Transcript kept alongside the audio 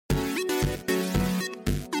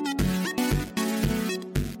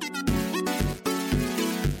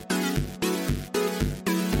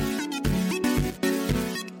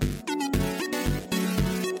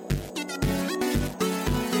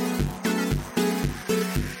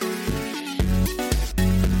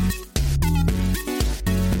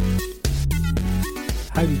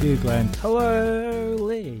How do you do, Glenn? Hello,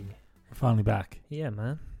 Lee. We're finally back. Yeah,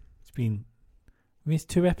 man. It's been... We missed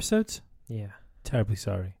 2 episodes? Yeah. Terribly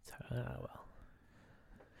sorry. Well.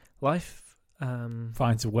 Life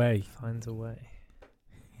Finds a way. finds a way.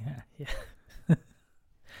 Yeah.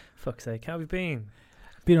 Fuck's sake, how have you been?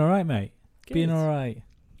 Been alright, mate. Good. Been alright.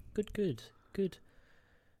 Good.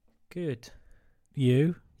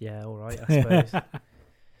 You? Yeah, alright, I suppose.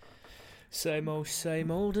 Same old,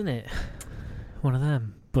 innit? One of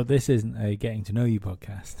them. But this isn't a getting to know you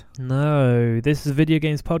podcast. No, this is a video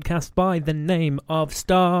games podcast by the name of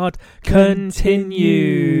Start Continue.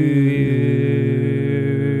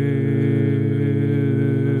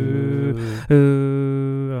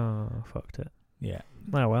 Oh, fucked it. Yeah.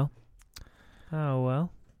 Oh well. Not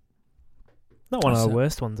one of the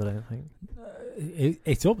worst ones, I don't think.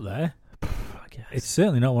 It's up there. I guess. It's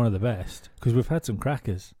certainly not one of the best, because we've had some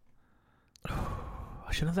crackers.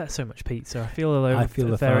 I shouldn't have had so much pizza. I feel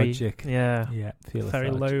lethargic. Yeah. Yeah, feel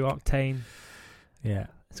Very lethargic. low octane. Yeah.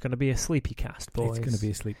 It's going to be a sleepy cast, boys. It's going to be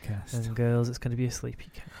a sleep cast. And girls, it's going to be a sleepy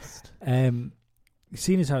cast.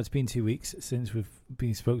 Seeing as how it's been 2 weeks since we've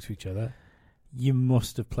been spoke to each other, you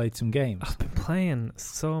must have played some games. I've been playing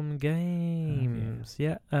some games.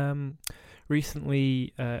 Yeah.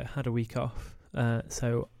 Recently had a week off,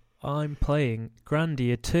 so I'm playing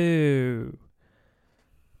Grandia 2.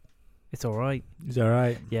 It's all right. Is that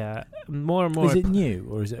right? Yeah. More and more. Is it new,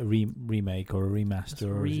 or is it a remake or a remaster? It's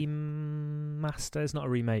remaster. It's not a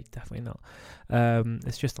remake. Definitely not.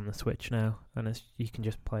 It's just on the Switch now, and you can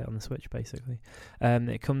just play it on the Switch basically.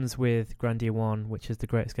 It comes with Grandia 1, which is the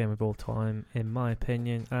greatest game of all time in my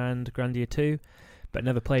opinion, and Grandia 2, but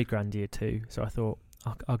never played Grandia 2, so I thought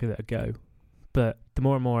I'll give it a go. But the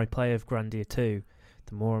more and more I play of Grandia 2,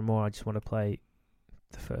 the more and more I just want to play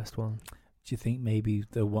the first one. Do you think maybe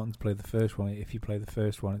they'll want to play the first one? If you play the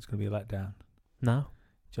first one, it's going to be a letdown. No.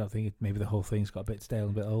 Do you think maybe the whole thing's got a bit stale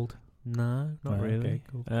and a bit old? No, not Right, really. Okay,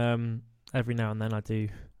 cool. Every now and then I do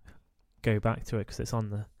go back to it because it's on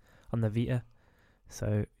the Vita.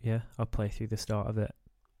 So yeah, I'll play through the start of it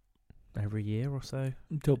every year or so.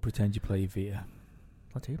 Don't pretend you play your Vita.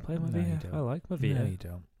 I do play my No, you Vita. don't. I like my Vita. No, you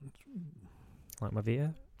don't. Like my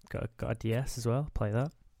Vita. Got a DS as well. Play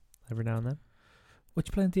that every now and then. What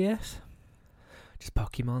you playing DS? Just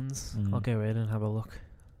Pokemons. Mm. I'll go in and have a look.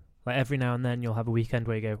 Like every now and then you'll have a weekend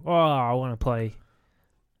where you go, oh, I want to play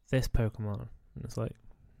this Pokemon. And it's like,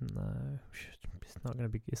 no,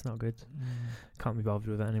 it's not good. Can't be bothered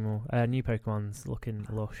with it anymore. New Pokemon's looking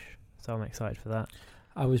lush, so I'm excited for that.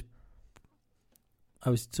 I was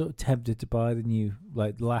sort of tempted to buy the new,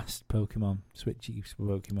 last Pokemon, Switchy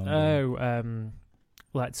Pokemon. Oh,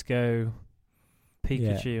 Let's Go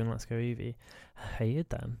Pikachu and Let's Go Eevee. I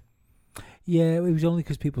hated them. Yeah, it was only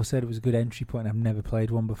because people said it was a good entry point. I've never played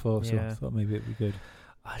one before, so I Yeah. thought maybe it'd be good.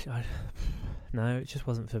 No, it just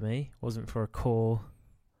wasn't for me. Wasn't for a core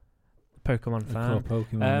Pokemon fan. Core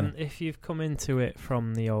Pokemon. If you've come into it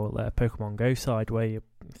from the old Pokemon Go side where you're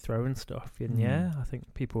throwing stuff, then yeah, I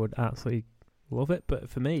think people would absolutely love it. But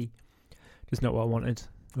for me, just not what I wanted.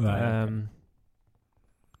 Right.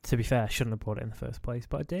 To be fair, I shouldn't have bought it in the first place,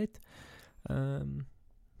 but I did.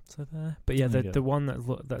 So there. But yeah, There you the one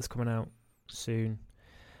that's coming out soon,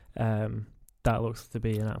 that looks to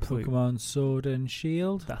be an absolute. Pokemon Sword and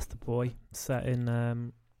Shield. That's the boy set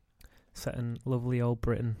in lovely old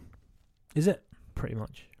Britain. Is it? Pretty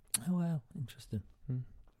much. Oh well, interesting.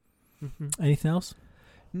 Mm-hmm. Anything else?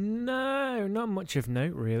 No, not much of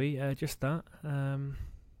note really. Just that.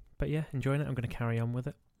 But yeah, enjoying it. I'm going to carry on with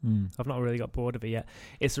it. I've not really got bored of it yet.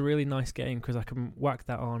 It's a really nice game because I can whack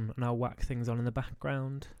that on and I'll whack things on in the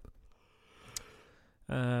background.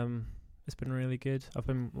 It's been really good. I've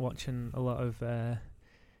been watching a lot of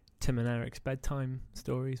Tim and Eric's bedtime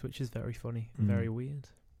stories, which is very funny and very weird.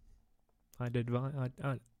 I'd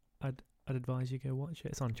advise you go watch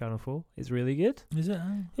it. It's on Channel 4. It's really good. Is it?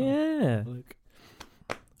 Yeah. Look.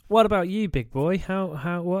 What about you, big boy?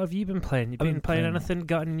 What have you been playing? You I've been been playing playing- anything?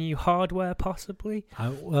 Got any new hardware possibly?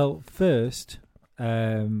 Well, first,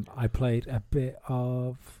 I played a bit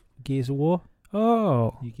of Gears of War.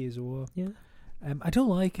 Oh, New Gears of War. yeah. I don't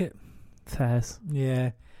like it. Tez.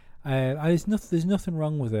 Yeah. There's nothing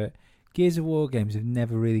wrong with it. Gears of War games have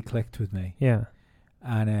never really clicked with me. Yeah.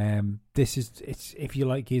 And it's if you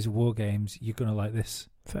like Gears of War games, you're gonna like this.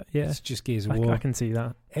 Yeah. It's just Gears of War. I can see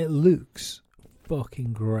that. It looks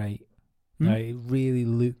fucking great. It really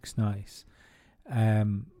looks nice.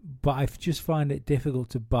 But I just find it difficult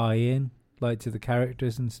to buy in, to the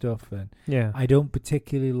characters and stuff. And Yeah. I don't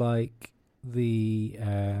particularly like the.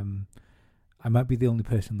 I might be the only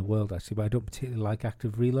person in the world actually, but I don't particularly like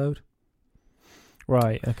active reload.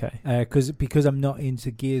 Right. Okay. Because I'm not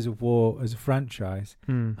into Gears of War as a franchise,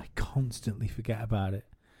 Hmm. I constantly forget about it.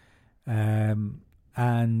 And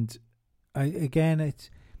it's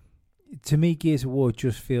to me, Gears of War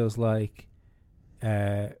just feels like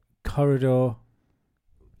corridor,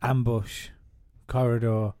 ambush,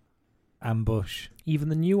 corridor, ambush, Even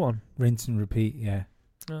the new one. rinse and repeat. Yeah.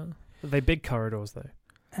 Are they big corridors though?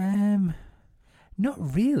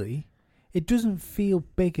 Not really. It doesn't feel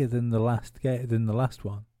bigger than the last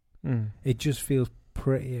one. Hmm. It just feels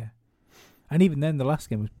prettier. And even then, the last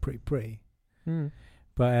game was pretty. Hmm.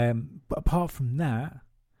 But apart from that,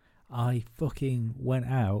 I fucking went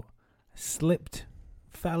out, slipped,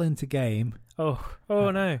 fell into game. Oh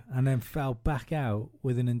no. And then fell back out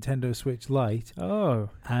with a Nintendo Switch Lite Oh.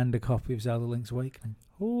 and a copy of Zelda Link's Awakening.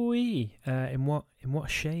 Ooh-wee. In what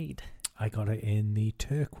shade? I got it in the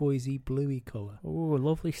turquoisey bluey colour. Oh,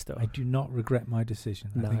 lovely stuff. I do not regret my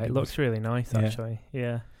decision. No, I think it looks really nice, Yeah. actually.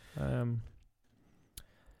 Yeah. I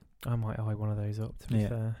might eye one of those up, to be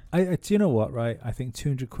fair. Do you know what, right? I think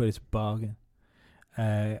 200 quid is a bargain.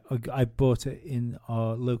 I bought it in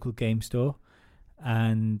our local game store,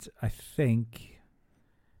 and I think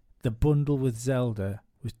the bundle with Zelda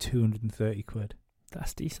was 230 quid.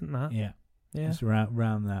 That's decent, that. Yeah. Yeah. It's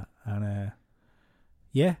around that. And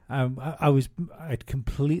I'd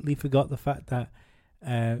completely forgot the fact that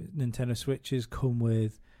Nintendo Switches come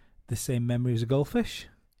with the same memory as a goldfish.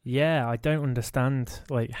 Yeah, I don't understand.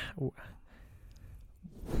 Like,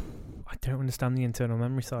 I don't understand the internal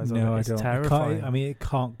memory size of it. No, It's I don't. terrifying. It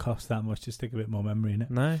can't cost that much to stick a bit more memory in it.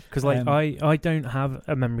 No, because like I don't have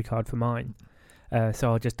a memory card for mine,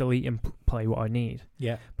 so I'll just delete and play what I need.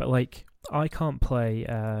 Yeah. But like, I can't play.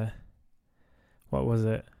 What was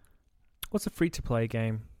it? What's a free-to-play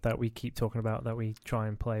game that we keep talking about that we try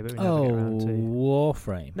and play but we never get around to?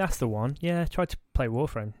 Warframe. That's the one. Yeah, tried to play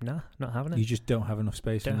Warframe. Nah, not having it. You just don't have enough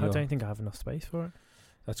space. I don't think I have enough space for it.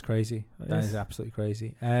 That's crazy. It That is absolutely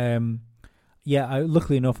crazy.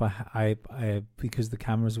 Luckily enough, I because the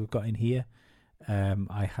cameras we've got in here,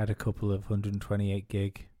 I had a couple of 128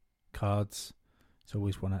 gig cards. So I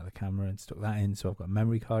always one out of the camera and stuck that in. So I've got a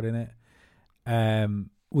memory card in it.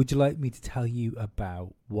 Would you like me to tell you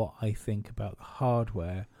about what I think about the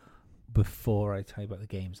hardware before I tell you about the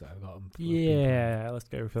games that I've got? Yeah, let's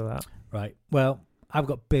go for that. Right. Well, I've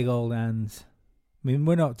got big old hands. I mean,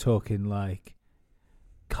 we're not talking like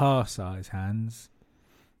car size hands,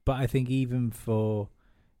 but I think even for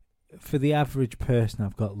the average person,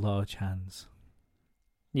 I've got large hands.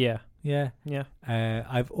 Yeah. Yeah. Yeah.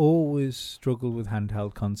 I've always struggled with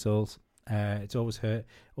handheld consoles. It's always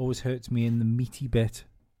hurts me in the meaty bit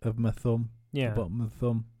of my thumb. Yeah. The bottom of the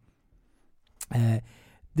thumb.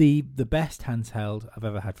 The best handheld I've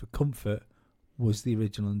ever had for comfort was the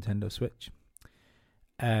original Nintendo Switch.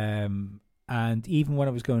 And even when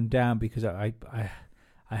I was going down, because I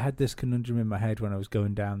had this conundrum in my head when I was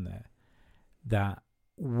going down there, that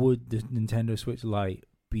would the Nintendo Switch Lite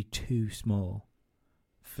be too small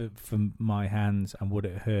for my hands, and would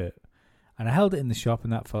it hurt? And I held it in the shop,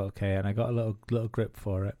 and that felt okay, and I got a little grip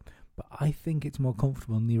for it. But I think it's more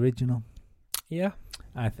comfortable than the original. Yeah.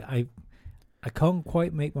 I can't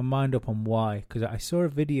quite make my mind up on why, because I saw a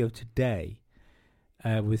video today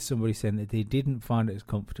with somebody saying that they didn't find it as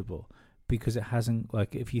comfortable because it hasn't,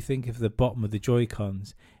 like, if you think of the bottom of the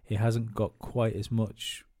Joy-Cons, it hasn't got quite as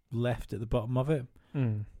much left at the bottom of it.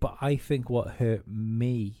 Mm. But I think what hurt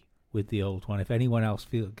me with the old one, if anyone else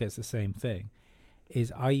gets the same thing,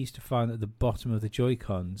 is I used to find that the bottom of the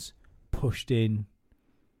Joy-Cons pushed in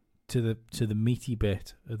to the meaty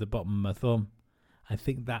bit at the bottom of my thumb. I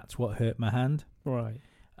think that's what hurt my hand. Right.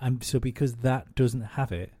 And so because that doesn't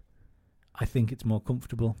have it, I think it's more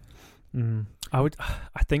comfortable. I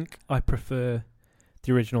think I prefer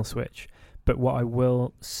the original Switch, but what I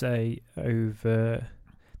will say over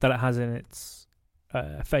that it has in its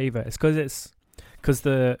favour is because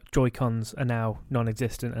the Joy-Cons are now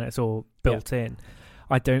non-existent and it's all built in.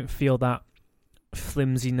 I don't feel that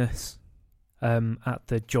flimsiness at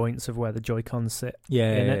the joints of where the Joy-Cons sit.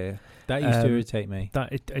 Yeah. That used to irritate me.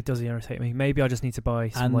 That it does irritate me. Maybe I just need to buy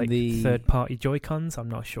some third-party Joy-Cons. I'm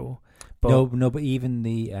not sure. But no, but even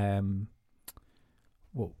the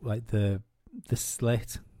the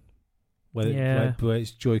slit, where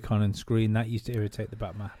it's Joy-Con and screen, that used to irritate the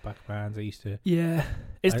back of my hands. I used to. Yeah,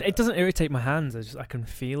 it doesn't irritate my hands. I can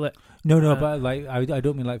feel it. No, but like I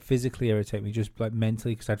don't mean like physically irritate me, just like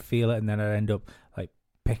mentally, because I'd feel it and then I'd end up like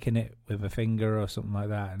picking it with a finger or something like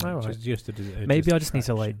that. And maybe I just need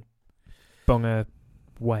to like bung a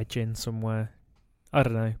wedge in somewhere. I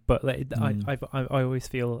don't know, but like, I always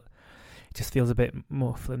feel it just feels a bit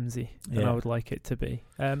more flimsy than I Yeah. would like it to be.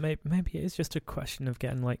 Maybe it is just a question of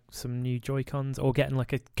getting like some new Joy-Cons or getting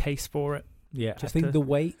like a case for it. Yeah, I Just think to- the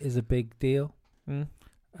weight is a big deal. Mm.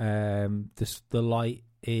 The light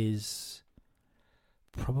is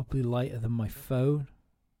probably lighter than my phone.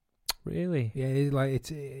 Really? Yeah,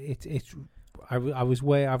 it's. I was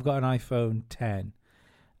way. I've got an iPhone 10,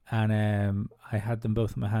 and I had them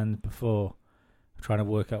both in my hand before, trying to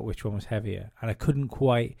work out which one was heavier, and I couldn't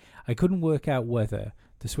work out whether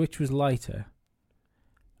the Switch was lighter,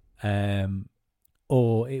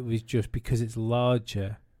 or it was just because it's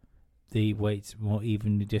larger, the weight's more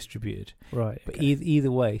evenly distributed. Right. But okay.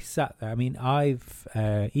 either way, sat there. I mean, I've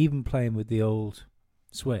even playing with the old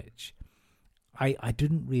Switch, I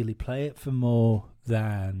didn't really play it for more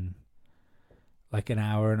than like an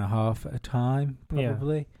hour and a half at a time, Yeah.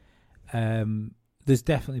 probably. There's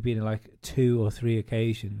definitely been like 2 or 3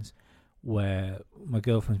 occasions where my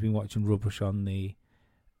girlfriend's been watching rubbish on the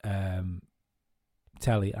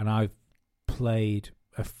telly, and I've played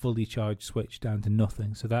a fully charged Switch down to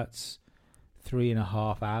nothing. So that's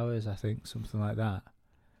 3.5 hours, I think, something like that.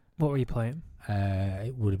 What were you playing?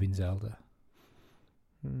 It would have been Zelda.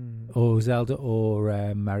 Mm. Or Zelda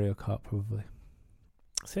or Mario Kart, probably.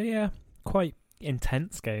 So yeah, quite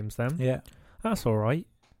intense games then. Yeah. That's all right.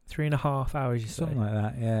 3.5 hours, you Something say? like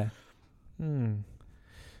that, yeah. Hmm.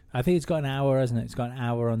 I think it's got an hour, hasn't it? It's got an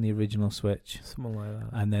hour on the original Switch. Something like that.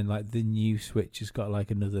 And then like the new Switch has got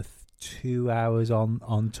like another 2 hours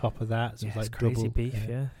on top of that. So Yeah, it's like it's crazy double. beef,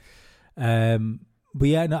 yeah. But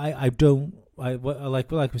yeah, no, I don't. Like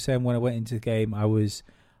we're saying, when I went into the game, I was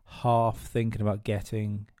half thinking about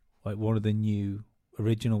getting like one of the new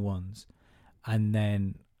original ones, and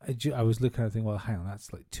then I was looking at it thinking, well, hang on,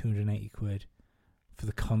 that's like 280 quid for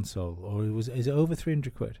the console, or is it over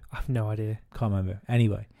 300 quid? I've no idea. Can't remember.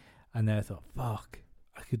 Anyway, and then I thought, fuck,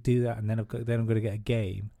 I could do that, and then I'm going to get a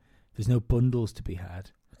game. There's no bundles to be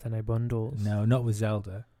had. There are no bundles. No, not with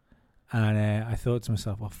Zelda. And I thought to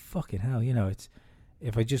myself, well, fucking hell, it's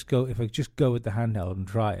if I just go with the handheld and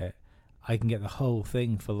try it, I can get the whole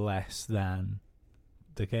thing for less than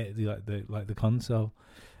the console.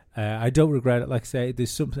 I don't regret it. Like I say,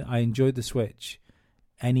 there's something, I enjoyed the Switch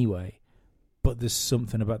anyway, but there's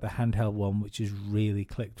something about the handheld one which has really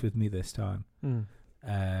clicked with me this time.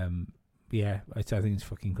 Mm. Yeah, I think it's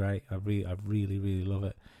fucking great. I really, really love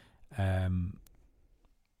it.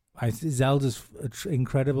 Zelda's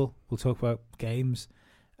incredible. We'll talk about games.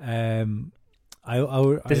 This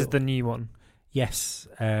is the new one. Yes.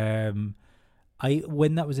 When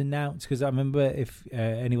that was announced, because I remember if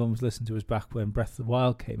anyone was listening to us back when Breath of the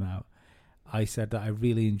Wild came out, I said that I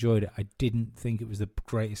really enjoyed it. I didn't think it was the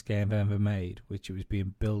greatest game I've ever made, which it was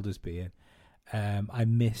being billed as being. I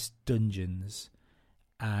missed dungeons,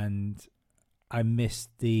 and I missed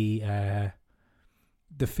the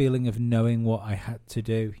feeling of knowing what I had to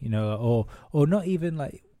do, or not even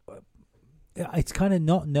like, it's kind of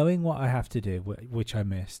not knowing what I have to do, which I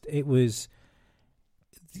missed. It was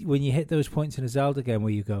when you hit those points in a Zelda game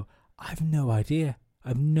where you go, I've no idea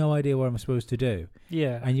what I'm supposed to do.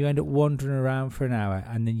 Yeah. And you end up wandering around for an hour,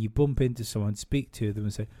 and then you bump into someone, speak to them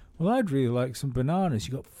and say, well, I'd really like some bananas.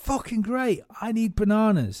 You go, fucking great, I need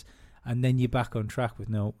bananas. And then you're back on track with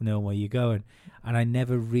knowing where you're going. And I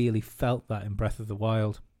never really felt that in Breath of the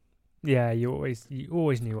Wild. Yeah, you always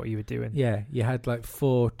knew what you were doing. Yeah, you had like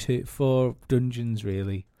four dungeons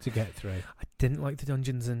really to get through. I didn't like the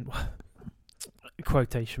dungeons and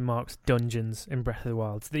quotation marks dungeons in Breath of the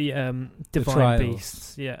Wild. The divine trials.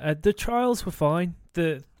 beasts. Yeah, the trials were fine.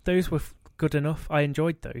 Those were good enough. I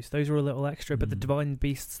enjoyed those. Those were a little extra, but the divine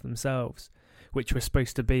beasts themselves, which were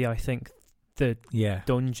supposed to be, I think, the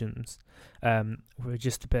dungeons, were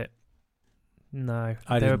just a bit. No,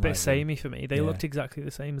 they were a bit samey for me. They looked exactly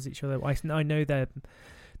the same as each other. I know they're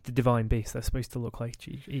the divine beasts. They're supposed to look like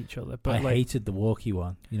each other. But I hated the walkie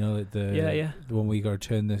one. The one where you got to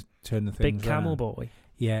turn the things big camel around. Boy.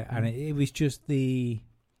 Yeah, and it was just I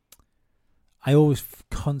always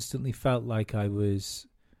constantly felt like I was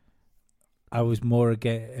more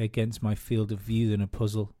against my field of view than a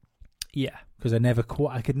puzzle. Yeah, because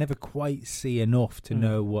I could never quite see enough to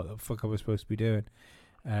know what the fuck I was supposed to be doing.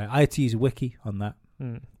 I had to use a wiki on that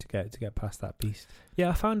to get past that beast. Yeah,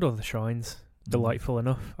 I found all the shrines delightful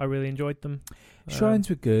enough. I really enjoyed them. Shrines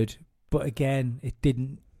were good, but again, it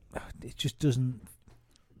just doesn't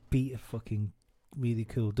beat a fucking really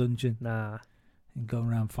cool dungeon. Nah, and going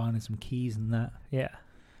around finding some keys and that. Yeah.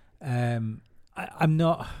 I'm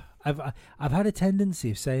not. I've had a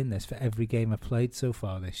tendency of saying this for every game I've played so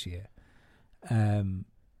far this year.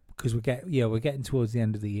 Because we're getting towards the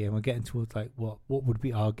end of the year, and we're getting towards like what would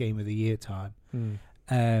be our game of the year time.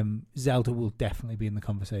 Zelda will definitely be in the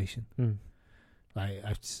conversation. Like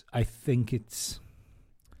I think it's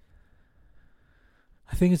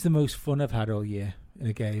the most fun I've had all year in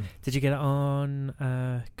a game. Did you get it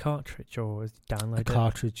on cartridge or was it downloaded? A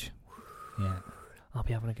cartridge. Yeah. I'll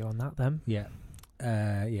be having a go on that then. Yeah.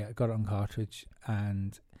 I got it on cartridge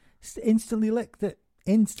and instantly licked it.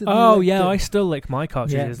 I still lick my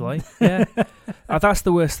cartridges. Yeah. That's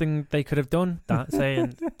the worst thing they could have done. That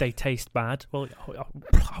saying they taste bad. Well, I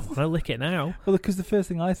want to lick it now. Well, because the first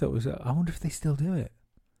thing I thought was, I wonder if they still do it.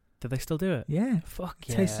 Do they still do it? Yeah. Fuck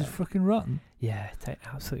yeah. It tasted fucking rotten. Yeah,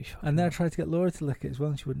 absolutely. And then I tried to get Laura to lick it as well,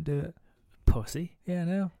 and she wouldn't do it. Pussy. Yeah,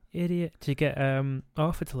 no. Idiot. Did you get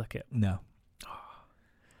Arthur to lick it? No.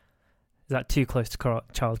 Is that too close to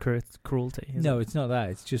child cruelty? No, it's not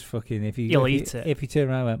that. It's just fucking if you eat it. If you turn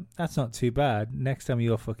around and went, that's not too bad. Next time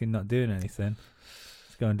you're fucking not doing anything,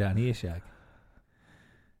 it's going down here, Shag.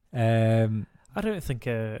 I don't think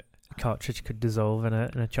a cartridge could dissolve in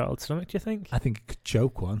a child's stomach. Do you think? I think it could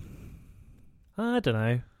choke one. I don't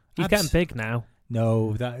know. He's getting big now.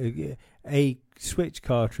 No, a Switch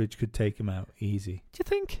cartridge could take him out easy. Do you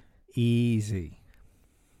think? Easy.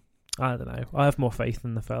 I don't know. I have more faith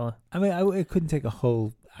in the fella. I mean, it couldn't take a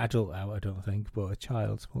whole adult out, I don't think, but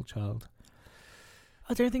a small child.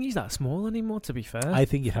 I don't think he's that small anymore, to be fair. I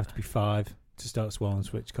think you'd have to be 5 to start swallowing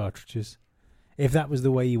Switch cartridges. If that was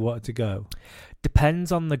the way you wanted to go. Depends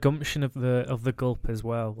on the gumption of the gulp as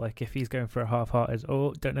well. Like if he's going for a half-hearted,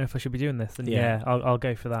 don't know if I should be doing this, then I'll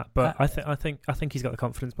go for that. But I think he's got the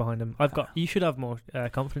confidence behind him. You should have more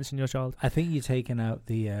confidence in your child. I think you're taking out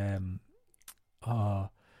the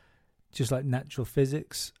just like natural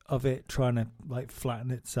physics of it trying to like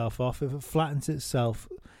flatten itself off. If it flattens itself,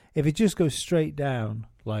 if it just goes straight down,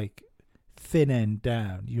 like thin end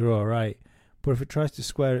down, you're all right. But if it tries to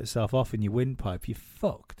square itself off in your windpipe, you're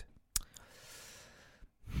fucked.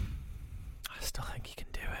 I still think he can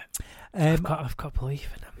do it. I've got belief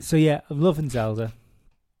in him. So yeah, I'm loving Zelda.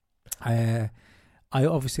 I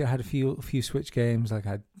obviously had a few Switch games, like I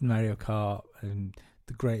had Mario Kart and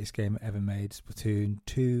the greatest game ever made, Splatoon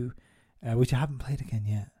 2. Which I haven't played again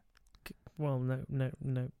yet. Well,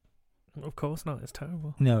 no. Of course not. It's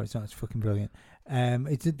terrible. No, it's not. It's fucking brilliant.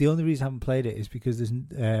 It's the only reason I haven't played it is because there's.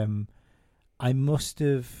 I must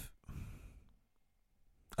have.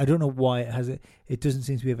 I don't know why it has it. It doesn't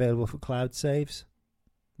seem to be available for cloud saves.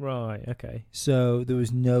 Right. Okay. So there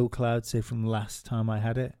was no cloud save from the last time I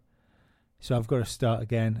had it. So I've got to start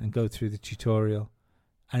again and go through the tutorial,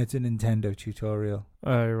 and it's a Nintendo tutorial.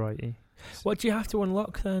 Oh righty. What do you have to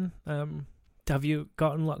unlock then? Have you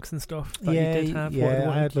got unlocks and stuff that you did have? Yeah,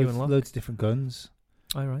 I had loads of different guns.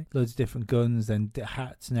 All right. Loads of different guns, then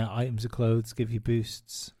hats, now items of clothes give you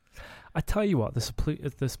boosts. I tell you what, the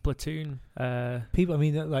Splatoon... people, I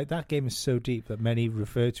mean, like that game is so deep that many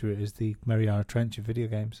refer to it as the Mariana Trench of video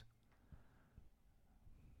games.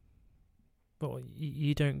 Well,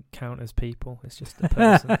 you don't count as people. It's just a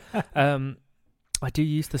person. I do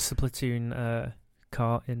use the Splatoon...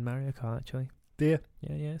 kart in Mario Kart, actually. Do you?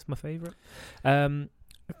 Yeah, it's my favourite. Can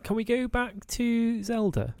we go back to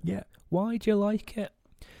Zelda? Yeah. Why do you like it?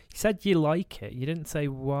 You said you like it. You didn't say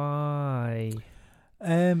why.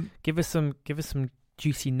 Give us some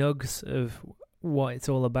juicy nugs of what it's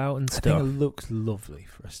all about and stuff. I think it looks lovely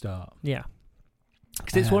for a start. Yeah.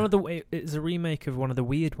 Because it's a remake of one of the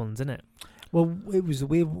weird ones, isn't it? Well, it was a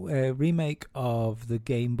weird remake of the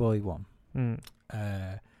Game Boy one.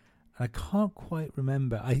 I can't quite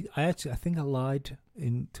remember. I think I lied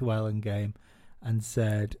to Ellen Game and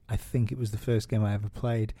said I think it was the first game I ever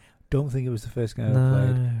played. Don't think it was the first game I ever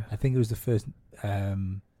played. I think it was the first. I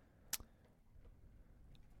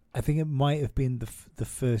think it might have been the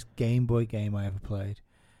first Game Boy game I ever played.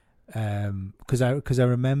 Because I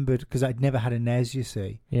remembered, because I'd never had a NES, you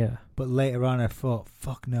see. Yeah. But later on, I thought,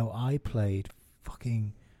 fuck no, I played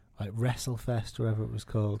fucking. Like WrestleFest, or whatever it was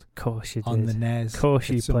called. Of course you did. On the NES. Of course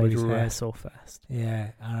you played WrestleFest.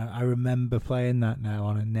 Yeah, and I remember playing that now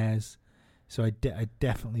on a NES. So I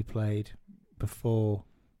definitely played before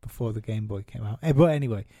the Game Boy came out. But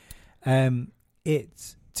anyway,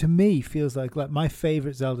 it to me feels like my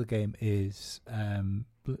favourite Zelda game is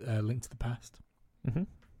Link to the Past. Mm-hmm.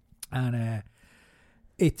 And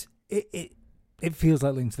it feels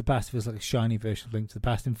like Link to the Past. It feels like a shiny version of Link to the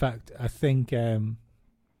Past. In fact, I think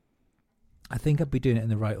I'd be doing it in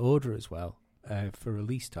the right order as well for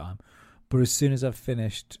release time. But as soon as I've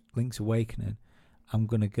finished Link's Awakening, I'm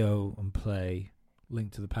going to go and play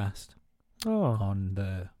Link to the Past on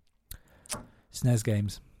the SNES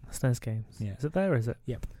games. SNES games. Yeah. Is it there, is it?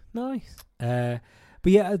 Yep. Nice. But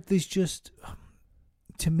yeah, there's just...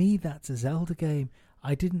 To me, that's a Zelda game.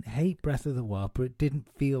 I didn't hate Breath of the Wild, but it didn't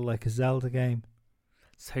feel like a Zelda game.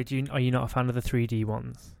 So are you not a fan of the 3D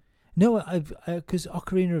ones? No, because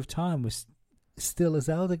Ocarina of Time was still a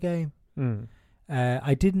Zelda game.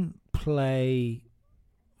 I didn't play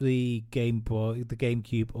the Game Boy, the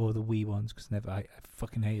GameCube, or the Wii ones because I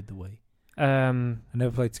fucking hated the Wii. I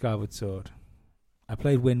never played Skyward Sword. I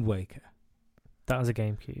played Wind Waker. That was a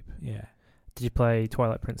GameCube. Yeah. Did you play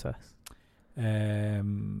Twilight Princess?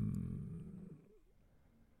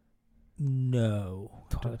 No.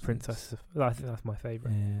 Twilight Princess. I think that's my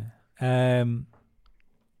favourite. Yeah.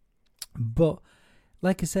 But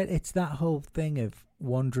like I said, it's that whole thing of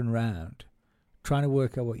wandering around, trying to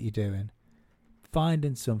work out what you're doing,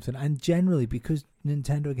 finding something, and generally because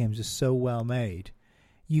Nintendo games are so well made,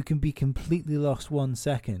 you can be completely lost 1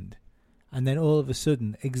 second, and then all of a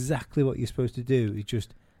sudden, exactly what you're supposed to do, it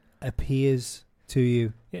just appears to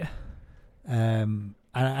you. Yeah. And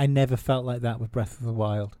I never felt like that with Breath of the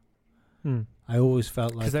Wild. I always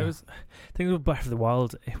felt like because I think with Breath of the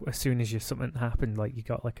Wild, as soon as something happened, like you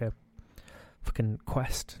got like a fucking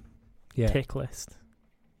quest tick list,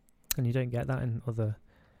 and you don't get that in other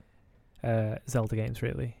Zelda games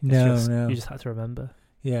really. No, you just had to remember.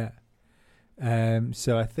 Yeah.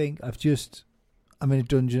 So I think I'm in a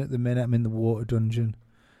dungeon at the minute. I'm in the water dungeon.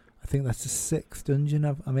 I think that's the 6th dungeon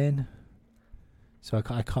I'm in. So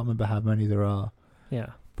I can't remember how many there are.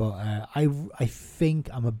 Yeah. But I think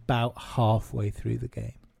I'm about halfway through the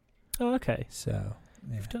game. Oh, okay. So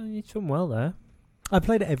yeah. You've done well there. I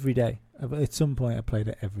played it every day. At some point, I played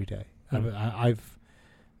it every day. I've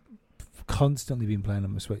constantly been playing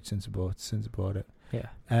on my Switch since I bought it. Yeah.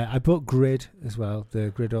 I bought Grid as well,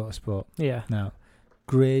 the Grid Autosport. Yeah. Now,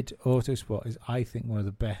 Grid Autosport is, I think, one of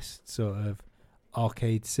the best sort of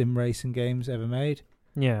arcade sim racing games ever made.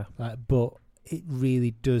 Yeah. But it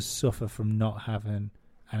really does suffer from not having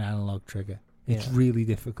an analog trigger. It's really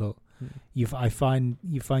difficult. You find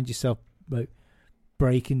yourself like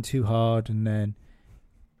braking too hard and then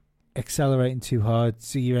accelerating too hard,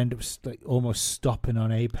 so you end up like almost stopping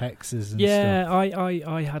on apexes and stuff.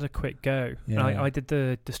 I had a quick go. Yeah. I did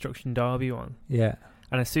the Destruction Derby one. Yeah.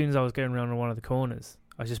 And as soon as I was going around on one of the corners,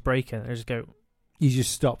 I was just braking. I just go. You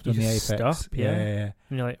just stopped on the apex. Stop, yeah.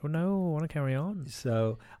 And you're like, oh no, I want to carry on.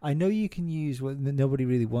 So I know you can use. Well, nobody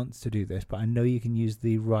really wants to do this, but I know you can use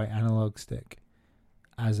the right analog stick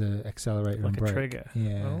as an accelerator and like a brake. trigger.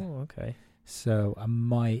 Yeah. Oh, okay. So I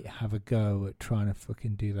might have a go at trying to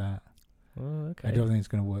fucking do that. Oh, okay. I don't think it's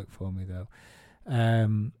going to work for me though.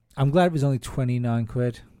 I'm glad it was only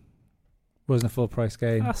 £29. Wasn't a full price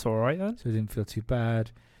game. That's all right then. So it didn't feel too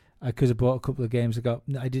bad. Because I bought a couple of games.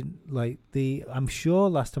 I didn't like the. I'm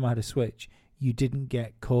sure last time I had a Switch, you didn't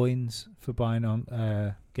get coins for buying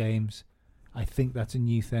on games. I think that's a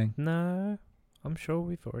new thing. No, I'm sure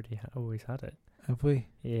we've already always had it. Have we?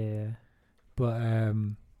 Yeah. But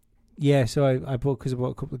yeah. So I bought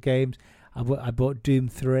a couple of games. I bought Doom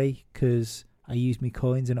 3 because I used my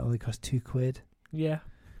coins and it only cost £2. Yeah.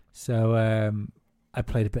 So I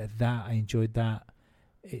played a bit of that. I enjoyed that.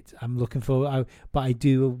 I'm looking forward, but I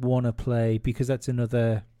do want to play because that's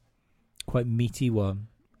another quite meaty one.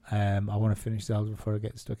 I want to finish Zelda before I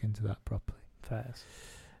get stuck into that properly. Fairs.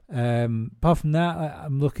 Apart from that,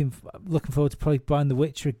 I'm looking forward to probably buying The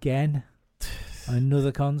Witcher again on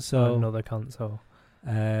another console.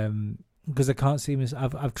 Because I can't see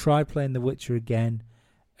myself. I've tried playing The Witcher again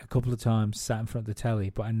a couple of times, sat in front of the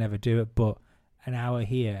telly, but I never do it. But an hour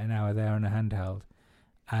here, an hour there on a handheld.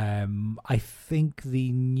 I think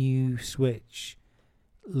the new Switch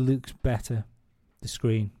looks better, the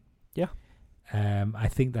screen. Yeah. I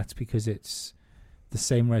think that's because it's the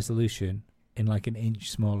same resolution in like an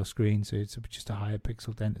inch smaller screen, so it's just a higher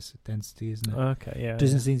pixel density, isn't it? Okay, yeah.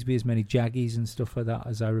 Doesn't seem to be as many jaggies and stuff like that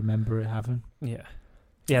as I remember it having. Yeah.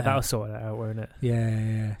 Yeah, that'll sort it out, won't it?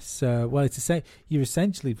 Yeah. So, well, it's to say you're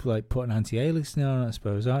essentially like putting anti-aliasing on, I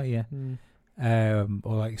suppose, aren't you?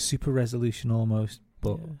 Or like super resolution almost.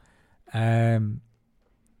 But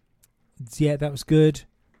yeah, that was good.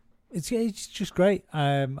 It's just great.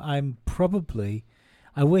 I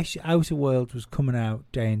wish Outer Worlds was coming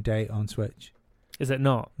out day and date on Switch. Is it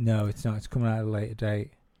not? No, it's not. It's coming out at a later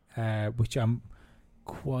date, which I'm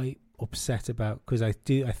quite upset about because I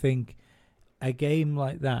think a game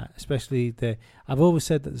like that, especially I've always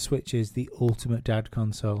said that the Switch is the ultimate dad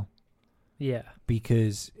console. Yeah,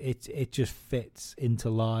 because it just fits into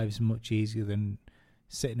lives much easier than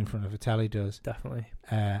sitting in front of a telly does. Definitely.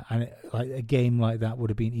 And like a game like that would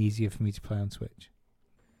have been easier for me to play on Switch.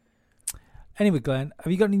 Anyway, Glenn,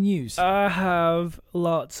 have you got any news? I have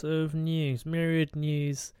lots of news. Myriad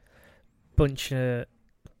news. Beaucoup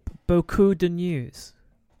de news.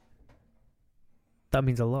 That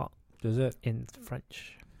means a lot Does it? in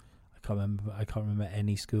French. I can't remember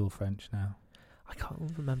any school French now. I can't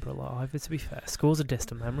remember a lot either, to be fair. School's a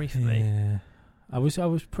distant memory for me. Yeah. I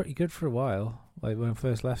was pretty good for a while. Like when I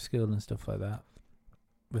first left school and stuff like that.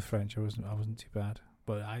 With French, I wasn't too bad.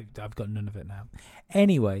 But I've got none of it now.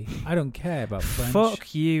 Anyway, I don't care about French.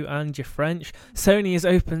 Fuck you and your French. Sony is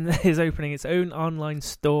opening its own online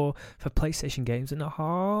store for PlayStation games and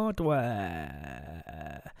hardware.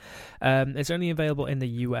 It's only available in the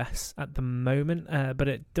US at the moment, but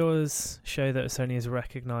it does show that Sony has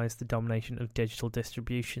recognised the domination of digital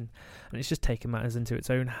distribution, and it's just taken matters into its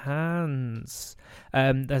own hands.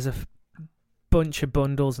 There's a bunch of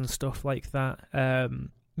bundles and stuff like that.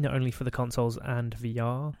 Not only for the consoles and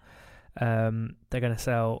VR, they're going to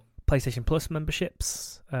sell PlayStation Plus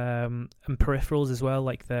memberships and peripherals as well,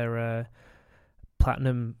 like their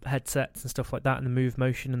Platinum headsets and stuff like that, and the Move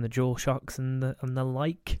Motion and the DualShocks and the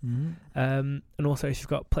like. Mm-hmm. And also, if you've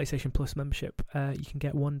got PlayStation Plus membership, you can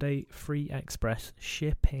get 1 day free express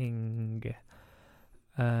shipping.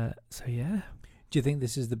 So yeah. Do you think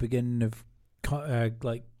this is the beginning of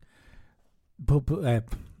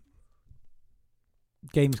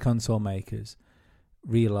games console makers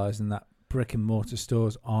realizing that brick and mortar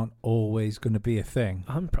stores aren't always going to be a thing?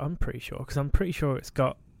 I'm pretty sure, because I'm pretty sure it's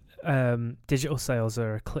got digital sales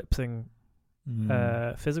are eclipsing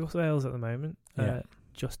physical sales at the moment. Yeah.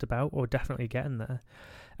 Just about, or definitely getting there.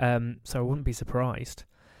 So I wouldn't be surprised.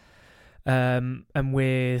 And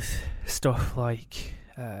with stuff like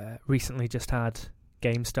recently just had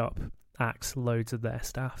GameStop axe loads of their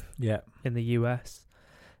staff in the US.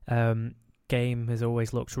 Game has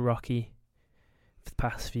always looked rocky for the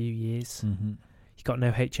past few years. Mm-hmm. You got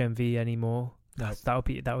no HMV anymore. No.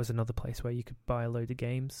 That was another place where you could buy a load of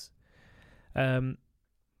games.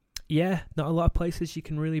 Yeah, not a lot of places you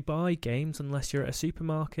can really buy games unless you're at a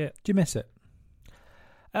supermarket. Do you miss it?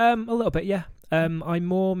 A little bit, yeah. I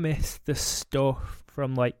more miss the stuff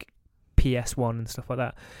from like PS1 and stuff like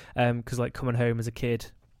that. Because like coming home as a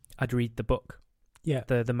kid, I'd read the book. Yeah,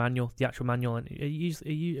 the manual, the actual manual, and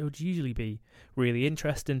it would usually be really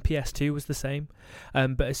interesting. PS2 was the same,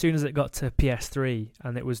 but as soon as it got to PS3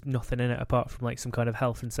 and it was nothing in it apart from like some kind of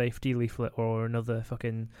health and safety leaflet or another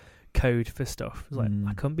fucking code for stuff, it was like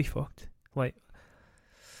I couldn't be fucked. Like,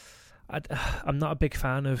 I'm not a big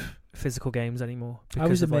fan of physical games anymore. I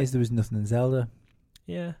was amazed there was nothing in Zelda.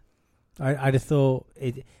 Yeah, I'd have thought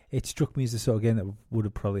it struck me as the sort of game that would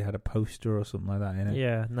have probably had a poster or something like that in it.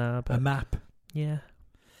 Yeah, nah, but a map. Yeah,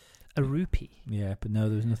 a rupee. Yeah, but no,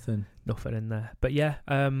 there's nothing in there. But yeah,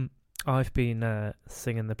 I've been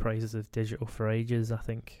singing the praises of digital for ages. I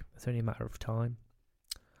think it's only a matter of time.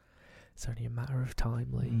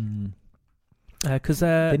 Lee. Because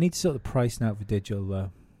they need to sort the pricing out for digital,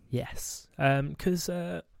 though. Yes, because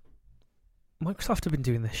Microsoft have been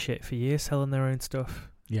doing this shit for years, selling their own stuff.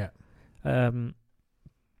 Yeah. Microsoft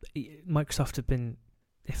have been,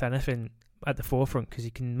 if anything, at the forefront, because you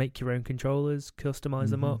can make your own controllers, customize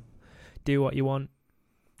them up, do what you want.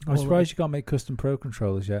 I'm surprised you can't make custom Pro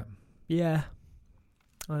controllers yet. Yeah,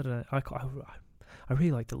 I don't know. I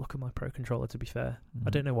really like the look of my Pro controller, to be fair. I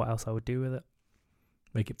don't know what else I would do with it.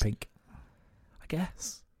 Make it pink, I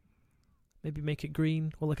guess. Maybe make it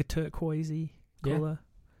green or like a turquoisey colour.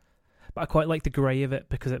 But I quite like the grey of it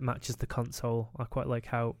because it matches the console. I quite like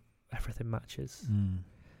how everything matches.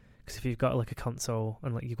 Because if you've got like a console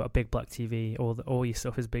and like you've got a big black TV, all your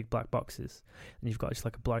stuff is big black boxes, and you've got just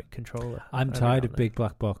like a black controller. I'm tired of big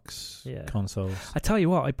black box consoles. I tell you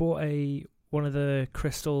what, I bought one of the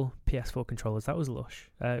Crystal PS4 controllers. That was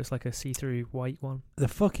lush. It was like a see-through white one. The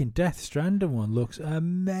fucking Death Stranding one looks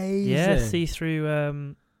amazing. Yeah,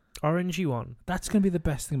 see-through orangey one. That's gonna be the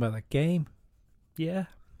best thing about that game. Yeah,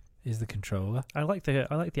 is the controller. I like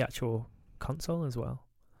the actual console as well.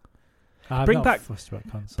 Bring back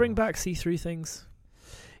see-through things.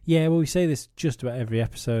 Yeah, well, we say this just about every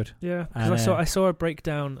episode. Yeah, because I saw a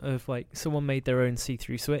breakdown of like someone made their own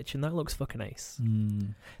see-through Switch, and that looks fucking ace.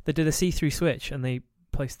 They did a see-through Switch, and they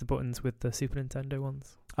placed the buttons with the Super Nintendo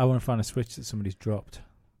ones. I want to find a Switch that somebody's dropped.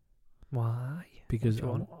 Why? Because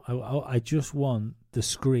I just want the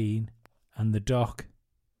screen and the dock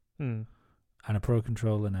and a Pro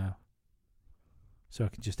controller now, so I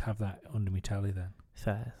can just have that under my telly then.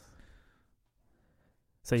 Fair.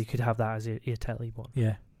 So you could have that as your telly one.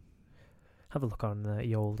 Yeah. Have a look on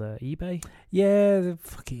your old eBay. Yeah, the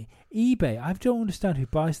fucking eBay. I don't understand who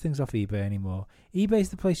buys things off eBay anymore. eBay's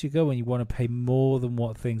the place you go when you want to pay more than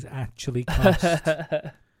what things actually cost.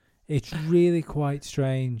 It's really quite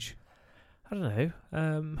strange. I don't know.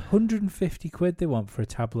 150 quid they want for a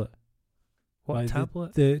tablet. What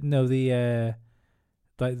tablet? The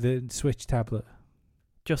Switch tablet.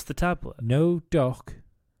 Just the tablet. No dock.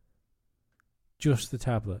 Just the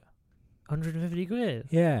tablet. 150 quid.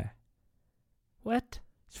 Yeah. What?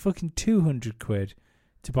 It's fucking 200 quid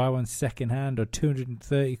to buy one second hand, or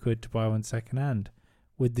 230 quid to buy one second hand,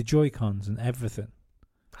 with the Joy-Cons and everything.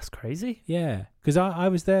 That's crazy. Yeah, because I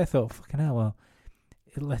was there, thought, fucking hell, well,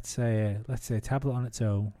 let's say a tablet on its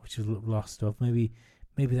own, which is a lot of stuff, maybe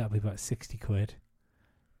that'll be about 60 quid.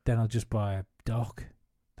 Then I'll just buy a dock.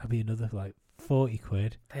 That'll be another like 40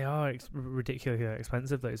 quid. They are ridiculously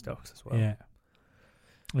expensive, those docks as well. Yeah.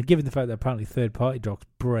 And given the fact that apparently third-party docks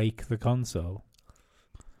break the console,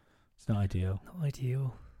 it's not ideal. Not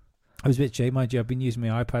ideal. I was a bit jaded, mind you. I've been using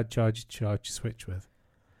my iPad charge Switch with.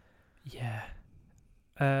 Yeah.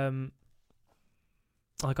 I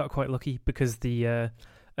got quite lucky because the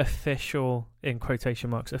official, in quotation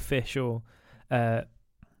marks, official like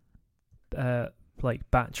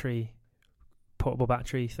portable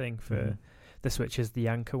battery thing for the Switch is the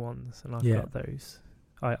Anker ones, and I've got those.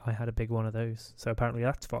 I had a big one of those, so apparently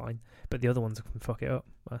that's fine, but the other ones can fuck it up.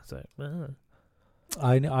 So,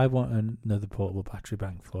 I want another portable battery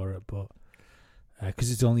bank for it, but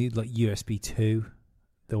because it's only like USB 2,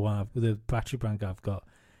 the battery bank I've got,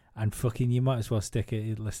 and fucking you might as well stick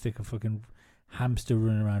a fucking hamster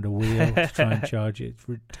running around a wheel to try and charge it. It's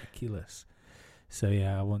ridiculous. So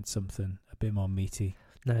yeah, I want something a bit more meaty.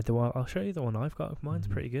 No, I'll show you the one I've got. Mine's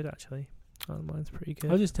pretty good, actually. Mine's pretty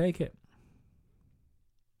good. I'll just take it.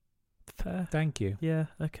 Fair. Thank you. Yeah.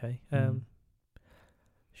 Okay.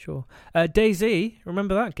 Sure. DayZ.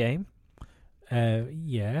 Remember that game?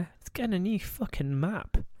 Yeah. It's getting a new fucking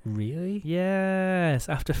map. Really? Yes.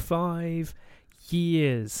 After 5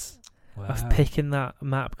 years of picking that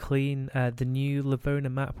map clean, the new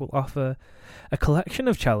Livona map will offer a collection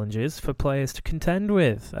of challenges for players to contend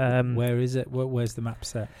with. Where is it? Where's the map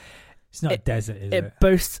set? It's not a desert, is it? It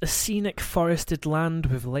boasts a scenic forested land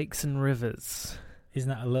with lakes and rivers. Isn't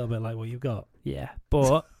that a little bit like what you've got? Yeah,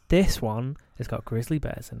 but this one has got grizzly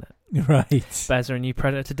bears in it. Right. Bears are a new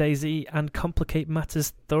predator to DayZ and complicate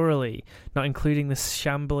matters thoroughly, not including the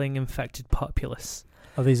shambling infected populace.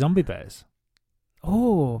 Are they zombie bears?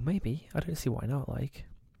 Oh, maybe. I don't see why not, like.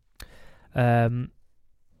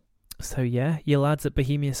 So yeah, your lads at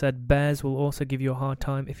Bohemia said bears will also give you a hard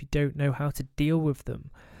time if you don't know how to deal with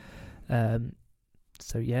them.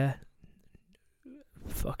 So yeah.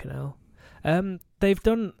 Fucking hell.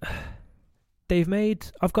 They've made.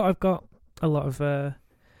 I've got a lot of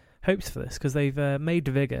hopes for this because they've made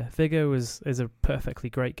Vigor. Vigor is a perfectly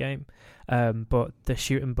great game, but the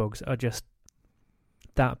shooting bugs are just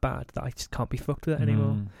that bad that I just can't be fucked with it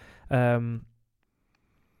anymore.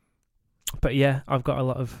 But yeah, I've got a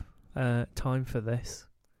lot of time for this.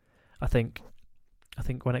 I think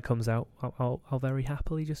when it comes out, I'll very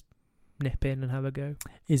happily just nip in and have a go.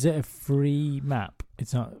 Is it a free map?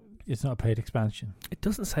 It's not a paid expansion. It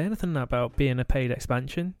doesn't say anything about being a paid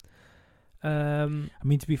expansion. I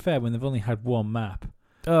mean, to be fair, when they've only had one map,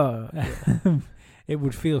 it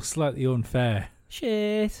would feel slightly unfair.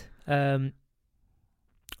 Shit.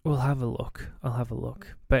 We'll have a look. I'll have a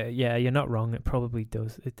look. But yeah, you're not wrong. It probably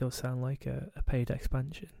does. It does sound like a paid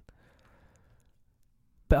expansion.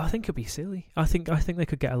 But I think it'd be silly. I think they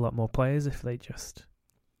could get a lot more players if they just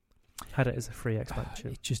had it as a free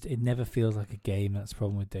expansion. It never feels like a game. That's the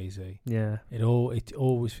problem with DayZ. Yeah. It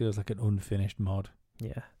always feels like an unfinished mod.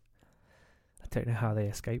 Yeah. I don't know how they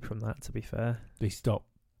escape from that, to be fair. They stop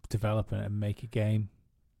developing it and make a game.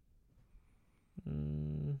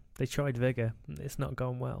 They tried Vigor. It's not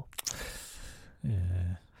gone well.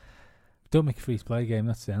 Yeah. Don't make a free-to-play game.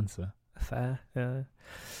 That's the answer. Fair. Yeah.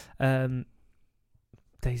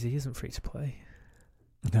 DayZ isn't free to play.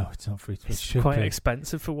 No, it's not free to play. It's quite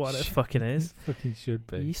expensive for what it fucking is. It fucking should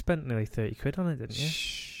be. You spent nearly 30 quid on it, didn't you?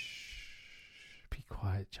 Shh. Be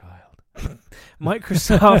quiet, child.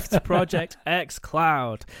 Microsoft Project X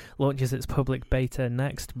Cloud launches its public beta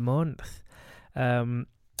next month. So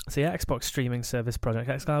yeah, Xbox streaming service Project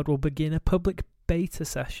X Cloud will begin a public beta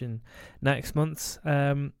session next month.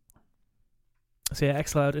 So yeah,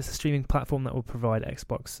 xCloud is a streaming platform that will provide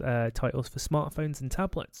Xbox titles for smartphones and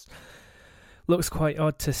tablets. Looks quite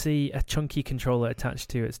odd to see a chunky controller attached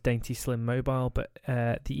to its dainty slim mobile, but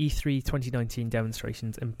the E3 2019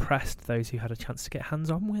 demonstrations impressed those who had a chance to get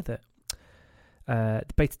hands-on with it. The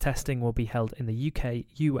beta testing will be held in the UK,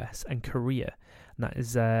 US and Korea. And that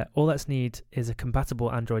is all that's needed is a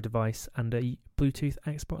compatible Android device and a Bluetooth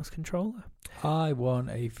Xbox controller. I want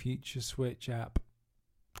a future Switch app.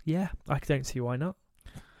 Yeah, I don't see why not.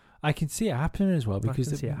 I can see it happening as well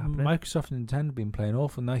because Microsoft and Nintendo have been playing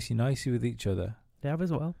awful nicey with each other. They have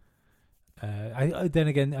as well. Then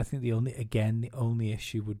again, I think the only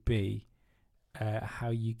issue would be how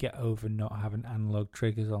you get over not having analog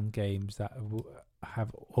triggers on games that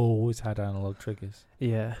have always had analog triggers.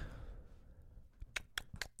 Yeah.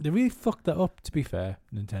 They really fucked that up, to be fair,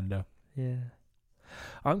 Nintendo. Yeah.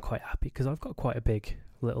 I'm quite happy because I've got quite a big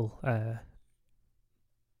little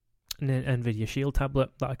NVIDIA Shield tablet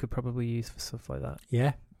that I could probably use for stuff like that.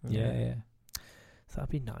 Yeah. So that'd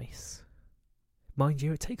be nice. Mind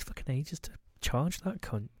you, it takes fucking ages to charge that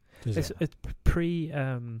cunt. It's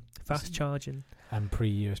fast charging. And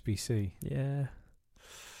pre-USB-C. Yeah.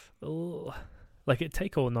 Oh. Like, it'd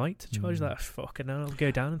take all night to charge that. Fucking hell, it'll go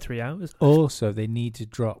down in 3 hours. Also, they need to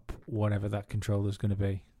drop whatever that controller's going to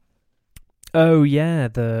be. Oh, yeah,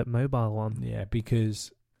 the mobile one. Yeah,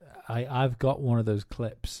 because I've got one of those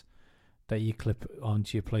clips that you clip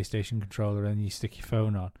onto your PlayStation controller and you stick your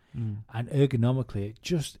phone on. And ergonomically,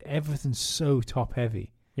 everything's so top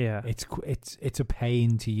heavy. Yeah. It's a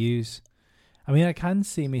pain to use. I mean, I can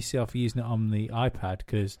see myself using it on the iPad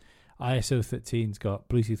because ISO 13's got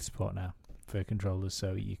Bluetooth support now for controllers,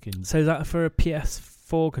 so you can... So is that for a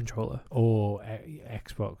PS4 controller? Or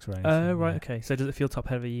Xbox or anything. Oh, right, okay. So does it feel top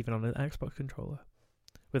heavy even on an Xbox controller?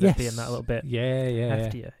 With it being that little bit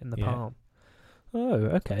heftier in the palm? Oh,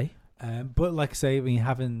 okay. But like I say, I mean,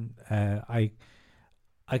 having... I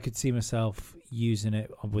could see myself using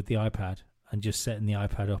it with the iPad and just setting the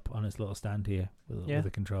iPad up on its little stand here with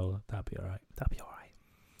a controller. That'd be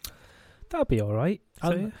all right.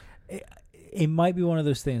 So, it might be one of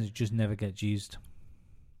those things that just never gets used.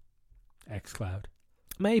 xCloud.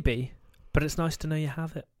 Maybe, but it's nice to know you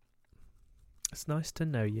have it. It's nice to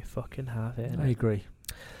know you fucking have it. I agree.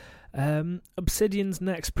 Obsidian's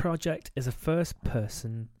next project is a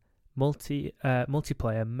first-person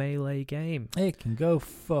multiplayer melee game. It can go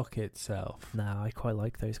fuck itself. Nah, I quite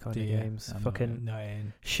like those kind of games. I'm fucking not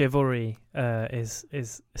in. Chivalry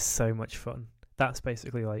is so much fun. That's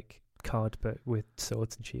basically like card but with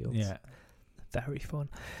swords and shields. Yeah. Very fun.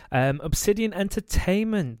 Obsidian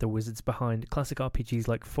Entertainment, the wizards behind classic RPGs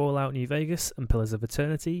like Fallout New Vegas and Pillars of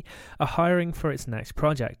Eternity, are hiring for its next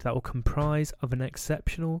project that will comprise of an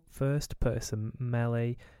exceptional first-person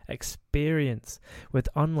melee experience with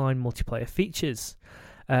online multiplayer features.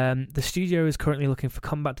 The studio is currently looking for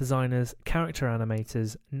combat designers, character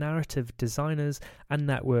animators, narrative designers, and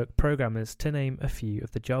network programmers, to name a few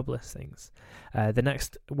of the job listings. The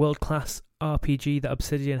next world-class RPG that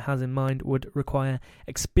Obsidian has in mind would require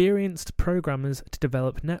experienced programmers to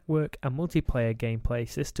develop network and multiplayer gameplay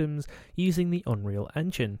systems using the Unreal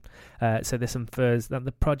Engine. So this infers that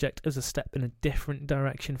the project is a step in a different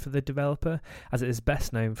direction for the developer, as it is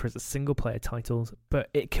best known for its single-player titles, but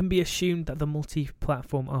it can be assumed that the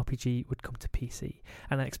multi-platform RPG would come to PC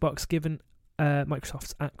and Xbox, given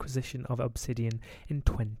Microsoft's acquisition of Obsidian in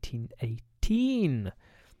 2018.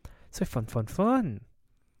 So fun.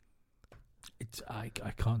 I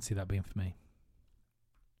can't see that being for me.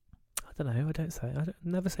 I don't know.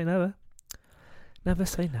 Never say never. Never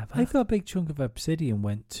say never. I thought a big chunk of Obsidian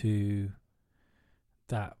went to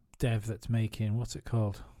that dev that's making, what's it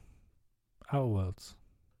called? Outer Worlds.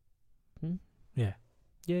 Yeah.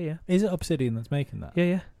 Yeah. Is it Obsidian that's making that?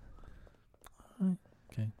 Yeah.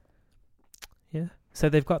 Okay. Yeah. So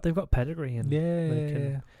they've got pedigree and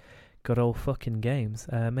making good old fucking games.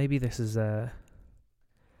 Maybe this is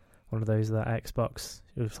one of those that Xbox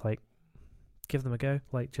was like, give them a go.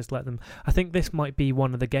 Like, just let them. I think this might be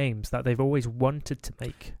one of the games that they've always wanted to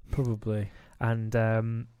make. Probably. And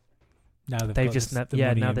now they've got just now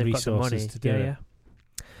they've got the money to do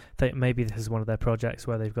it. Maybe this is one of their projects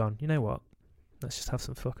where they've gone, you know what? Let's just have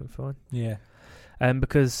some fucking fun. Yeah.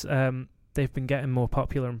 Because they've been getting more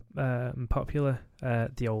popular and popular.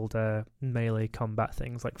 The old melee combat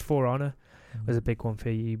things like For Honor was a big one for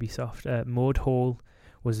Ubisoft. Mordhall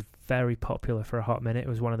was very popular for a hot minute. It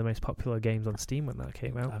was one of the most popular games on Steam when that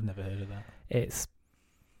came out. I've never heard of that. It's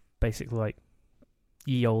basically like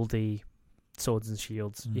ye olde swords and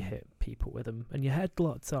shields. You hit people with them and your head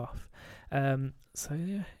lots off. So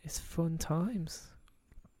yeah, it's fun times.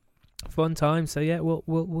 So yeah,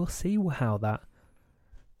 we'll see how that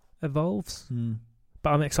evolves. But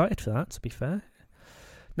I'm excited for that, to be fair.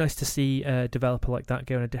 Nice to see a developer like that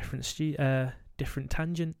go on a different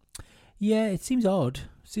tangent. Yeah, it seems odd.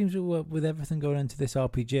 Seems with everything going into this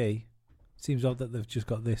RPG, seems odd that they've just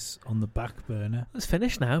got this on the back burner. It's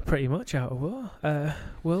finished now, pretty much, Outer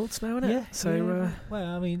Worlds now, isn't it? Yeah. So, well,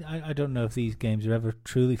 I mean, I don't know if these games are ever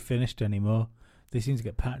truly finished anymore. They seem to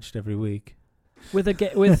get patched every week. With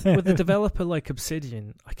a developer like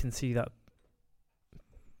Obsidian, I can see that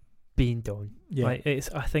being done. Yeah. Like,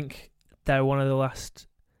 I think they're one of the last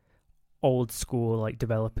old school like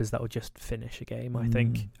developers that will just finish a game, I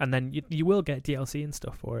think, and then you will get DLC and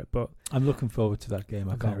stuff for it. But I'm looking forward to that game.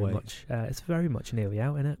 I can't wait. Much, it's very much nearly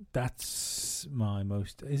out, isn't it? That's my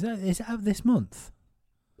most. Is it out this month?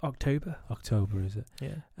 October, is it?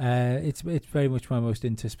 Yeah. It's very much my most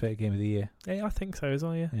anticipated game of the year. Yeah, I think so as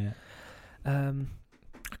well. Yeah. Yeah.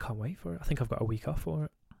 I can't wait for it. I think I've got a week off for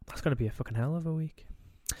it. That's going to be a fucking hell of a week.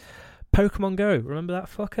 Pokemon Go, remember that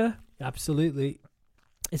fucker? Absolutely.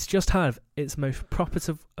 It's just had its most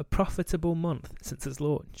profitable month since its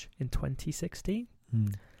launch in 2016.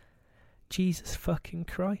 Jesus fucking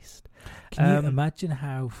Christ. Can you imagine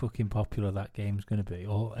how fucking popular that game's going to be,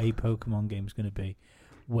 or a Pokemon game's going to be,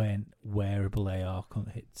 when wearable AR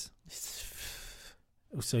hits?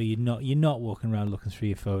 So you're not walking around looking through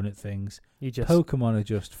your phone at things. Pokemon are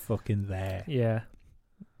just fucking there. Yeah.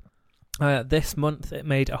 This month it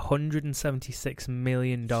made $176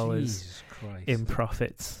 million in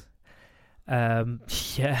profits.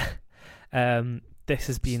 This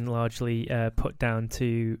has been largely put down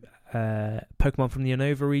to Pokemon from the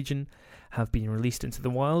Unova region have been released into the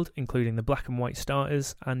wild, including the Black and White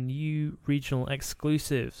starters and new regional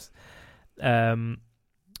exclusives. But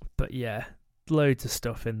yeah, loads of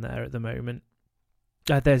stuff in there at the moment.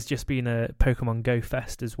 There's just been a Pokemon Go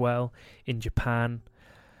Fest as well in Japan.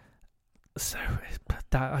 So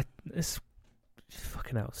it's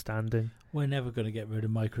fucking outstanding. We're never going to get rid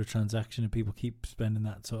of microtransaction, and people keep spending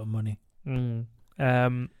that sort of money.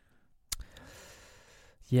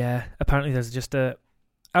 Yeah, apparently there's just a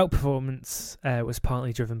outperformance was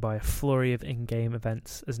partly driven by a flurry of in-game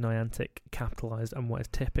events as Niantic capitalised on what is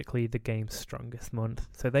typically the game's strongest month.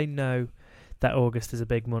 So they know that August is a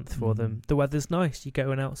big month for them. The weather's nice. You're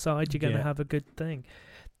going outside. You're going to have a good thing.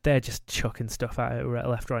 They're just chucking stuff at it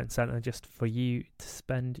left, right and centre just for you to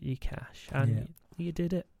spend your cash. And you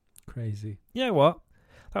did it. Crazy. You know what?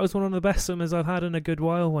 That was one of the best summers I've had in a good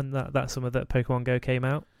while when that summer that Pokemon Go came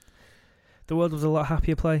out. The world was a lot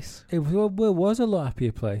happier place. It was a lot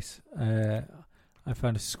happier place. I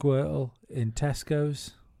found a Squirtle in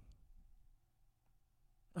Tesco's.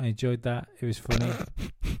 I enjoyed that. It was funny.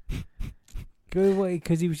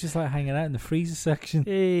 Because he was just like hanging out in the freezer section.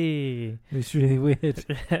 Hey. It was really weird.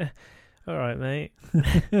 All right, mate.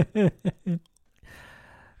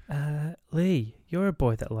 Lee, you're a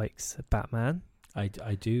boy that likes Batman. I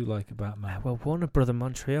do like a Batman. Well, Warner Brother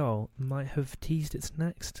Montreal might have teased its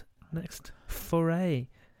next foray.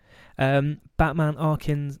 Batman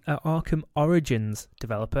Arkham Origins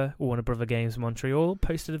developer Warner Brother Games Montreal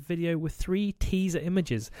posted a video with 3 teaser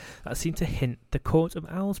images that seem to hint the Court of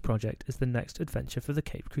Owls project is the next adventure for the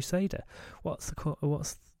Cape Crusader. What's the Court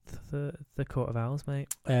of Owls,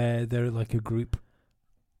 mate? They're like a group.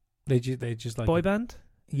 They just like boy band.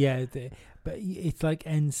 Yeah, but it's like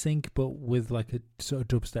NSYNC, but with like a sort of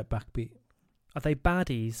dubstep backbeat. Are they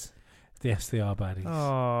baddies? Yes, they are baddies.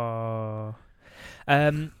 Oh.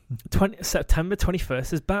 September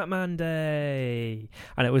 21st is Batman Day,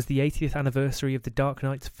 and it was the 80th anniversary of the Dark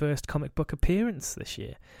Knight's first comic book appearance this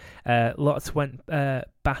year. Lots went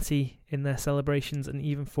batty in their celebrations, and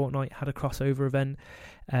even Fortnite had a crossover event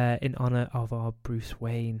in honour of our Bruce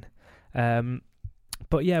Wayne.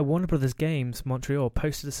 But yeah, Warner Brothers Games Montreal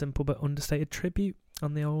posted a simple but understated tribute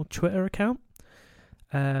on the old Twitter account.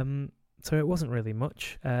 So it wasn't really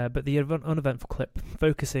much, but the uneventful clip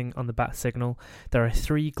focusing on the bat signal, there are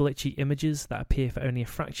 3 glitchy images that appear for only a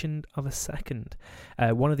fraction of a second.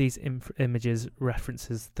 One of these images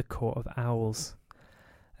references the Court of Owls.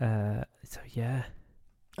 So yeah,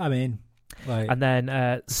 I mean, like, and then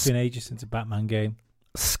it's been ages since a Batman game.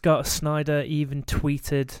 Scott Snyder even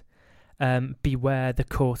tweeted, "Beware the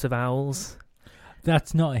Court of Owls."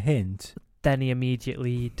 That's not a hint. Then he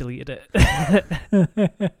immediately deleted it.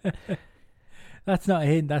 That's not a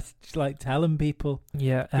hint. That's just like telling people.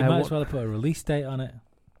 Yeah. You might as well have put a release date on it.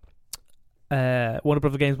 Warner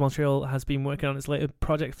Brother Games Montreal has been working on its later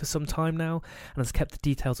project for some time now and has kept the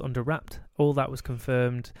details under wraps. All that was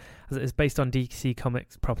confirmed as it is based on DC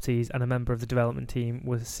Comics properties, and a member of the development team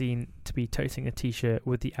was seen to be toting a t-shirt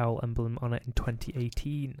with the owl emblem on it in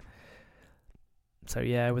 2018. So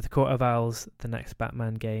yeah, with the Court of Owls, the next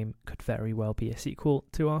Batman game could very well be a sequel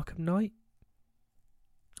to Arkham Knight.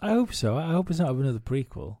 I hope so. I hope it's not another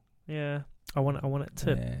prequel. Yeah, I want it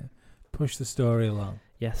to push the story along.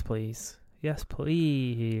 Yes, please. Yes,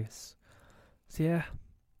 please. So yeah,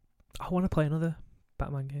 I want to play another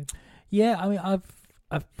Batman game. Yeah, I mean, I've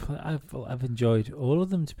enjoyed all of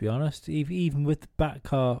them, to be honest. Even with the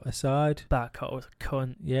Batcar aside. Batcar was a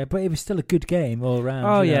cunt. Yeah, but it was still a good game all around.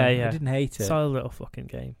 Oh yeah. I didn't hate it. Solid little fucking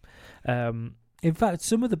game. In fact,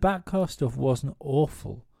 some of the Batcar stuff wasn't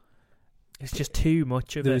awful. It's just too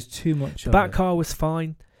much of There it. was too much The of back it. car was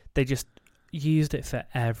fine. They just used it for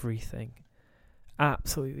everything.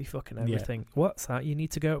 Absolutely fucking Yeah. everything. What's that? You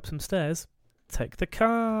need to go up some stairs? Take the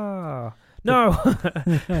car. No.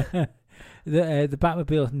 The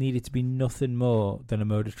Batmobile needed to be nothing more than a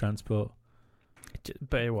mode of transport.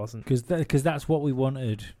 But it wasn't. Because that's what we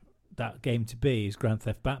wanted that game to be, is Grand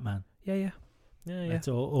Theft Batman. Yeah. That's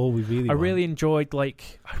all we really I want. really enjoyed,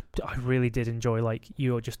 like, I really did enjoy, like,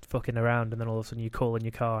 you're just fucking around and then all of a sudden you call in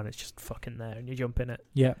your car and it's just fucking there and you jump in it.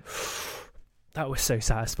 Yeah. That was so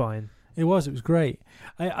satisfying. It was great.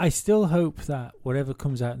 I still hope that whatever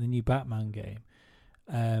comes out in the new Batman game,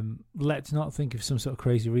 let's not think of some sort of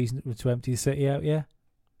crazy reason to empty the city out, yeah?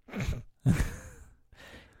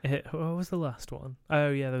 What was the last one? Oh,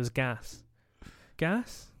 yeah, there was gas.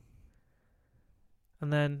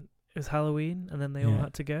 And then it was Halloween, and then they all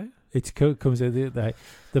had to go. It comes out the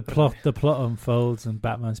plot unfolds, and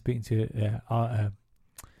Batman speaking to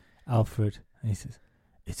Alfred, and he says,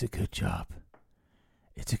 "It's a good job.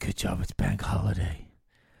 It's a good job. It's bank holiday.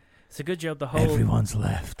 It's a good job Everyone's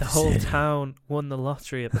left. The whole city." town won the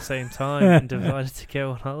lottery at the same time and decided to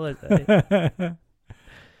go on holiday.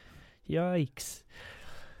 Yikes.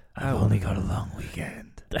 I've only got a long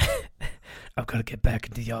weekend. I've got to get back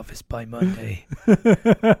into the office by Monday.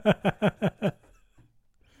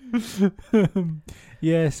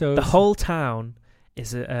 Yeah, so The whole town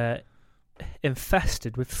is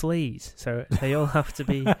infested with fleas, so they all have to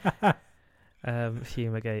be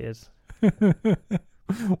fumigated.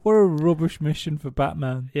 What a rubbish mission for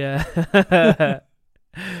Batman. Yeah.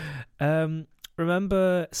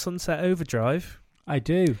 Remember Sunset Overdrive? I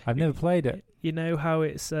do. I've never played it. You know how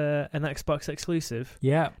it's an Xbox exclusive?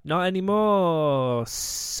 Yeah. Not anymore.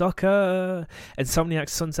 Sucker.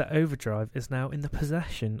 Insomniac's Sunset Overdrive is now in the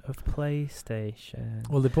possession of PlayStation.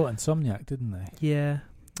 Well, they bought Insomniac, didn't they? Yeah.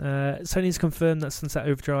 Sony's confirmed that Sunset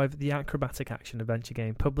Overdrive, the acrobatic action adventure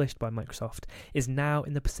game published by Microsoft, is now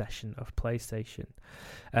in the possession of PlayStation.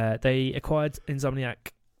 They acquired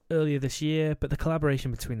Insomniac earlier this year, but the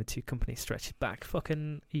collaboration between the two companies stretches back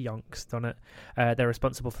fucking yonks, don't it? They're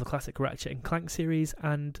responsible for the classic Ratchet and Clank series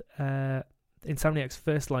and Insomniac's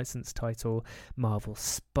first licensed title, Marvel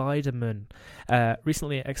Spider-Man,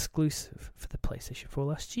 recently exclusive for the PlayStation 4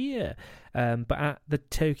 last year. But at the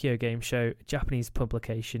Tokyo Game Show, Japanese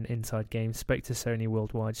publication Inside Games spoke to Sony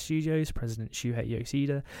Worldwide Studios president Shuhei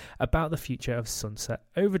Yoshida about the future of Sunset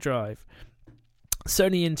Overdrive.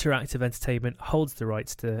 Sony Interactive Entertainment holds the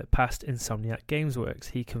rights to past Insomniac games works,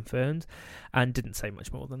 he confirmed, and didn't say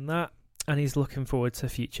much more than that. And he's looking forward to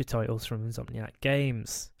future titles from Insomniac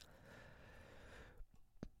Games.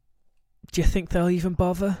 Do you think they'll even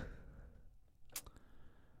bother?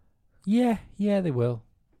 Yeah, they will.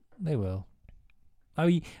 They will. I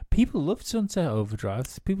mean, people loved Sunset Overdrive.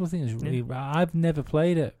 People think it's really... Yeah. I've never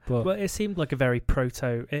played it, but... Well, it seemed like a very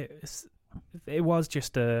proto... It was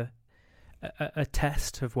just a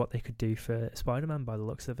test of what they could do for Spider-Man by the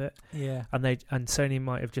looks of it. Yeah. And Sony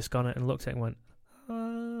might have just gone it and looked at it and went,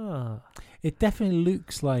 ah. It definitely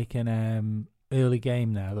looks like an early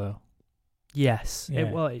game now, though. Yes.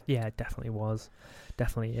 Yeah. It definitely was.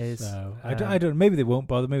 Definitely is. So, I don't. Maybe they won't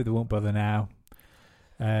bother. Maybe they won't bother now.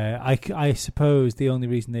 I suppose the only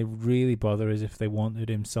reason they really bother is if they wanted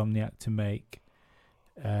Insomniac to make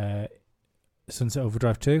Sunset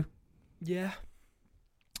Overdrive 2. Yeah.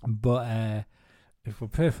 But if we're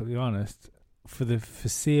perfectly honest, for the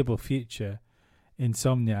foreseeable future,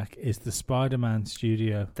 Insomniac is the Spider-Man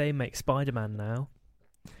studio. They make Spider-Man now.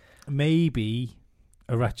 Maybe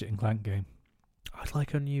a Ratchet and Clank game. I'd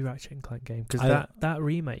like a new Ratchet and Clank game because that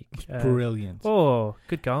remake, brilliant. Oh,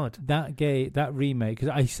 good God! That remake,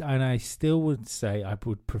 because I still would say I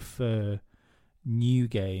would prefer new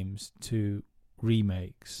games to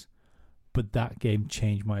remakes, but that game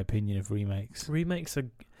changed my opinion of remakes. Remakes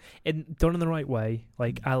are done in the right way,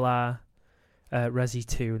 like a la Resi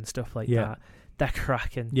 2 and stuff like that. They're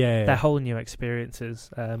cracking. Yeah. They're whole new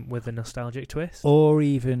experiences with a nostalgic twist. Or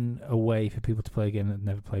even a way for people to play a game that they've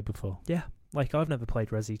never played before. Yeah. Like, I've never played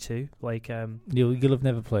Resi 2. Like, You'll have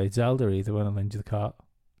never played Zelda either when I lend you the cart.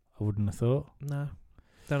 I wouldn't have thought. No.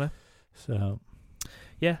 Don't know. So...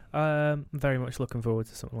 Yeah, I'm very much looking forward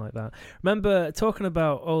to something like that. Remember, talking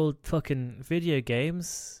about old fucking video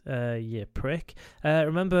games, you prick.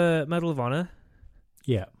 Remember Medal of Honor?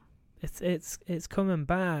 Yeah. It's coming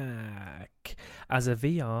back as a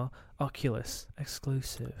VR Oculus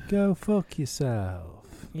exclusive. Go fuck yourself.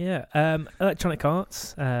 Yeah. Electronic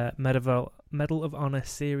Arts, Medal of Honor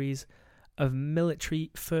series of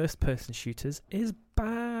military first-person shooters is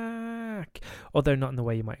back, although not in the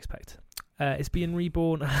way you might expect. It's being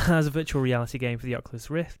reborn as a virtual reality game for the Oculus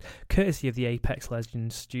Rift, courtesy of the Apex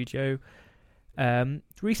Legends studio.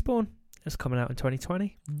 Respawn is coming out in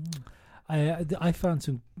 2020. I found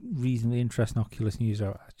some reasonably interesting Oculus news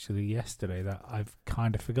out actually yesterday that I've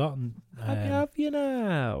kind of forgotten. Have you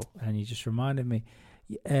now? And you just reminded me.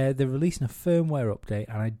 They're releasing a firmware update,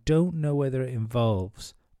 and I don't know whether it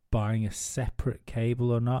involves buying a separate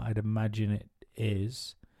cable or not. I'd imagine it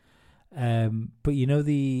is. But you know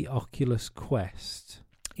the Oculus Quest?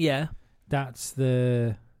 Yeah. That's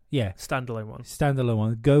the... Yeah. Standalone one. Standalone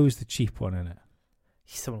one. Go's the cheap one, isn't it?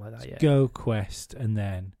 Something like that, yeah. Go Quest and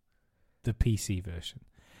then the PC version.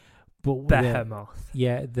 But Behemoth.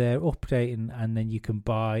 Yeah, they're updating, and then you can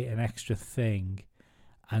buy an extra thing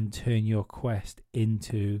and turn your Quest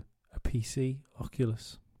into a PC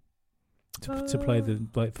Oculus to play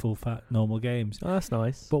the full fat normal games. Oh, that's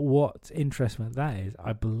nice. But what's interesting about that is,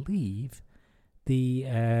 I believe the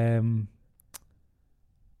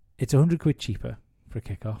it's £100 cheaper for a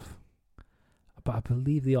kickoff, but I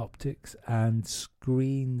believe the optics and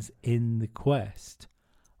screens in the Quest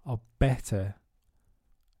are better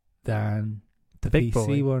than the big PC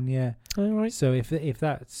boy one. Yeah. All right. So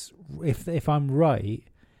if I'm right,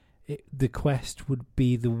 the Quest would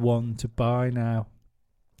be the one to buy now.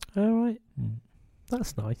 All right.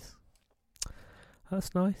 That's nice.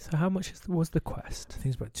 That's nice. So how much was the Quest? I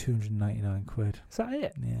think it's about £299. Is that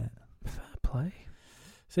it? Yeah. Fair play.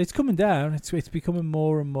 So it's coming down. It's becoming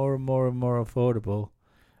more and more and more and more affordable.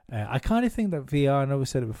 I kind of think that VR, I know we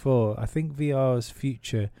said it before, I think VR's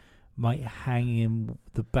future might hang in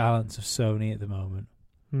the balance of Sony at the moment.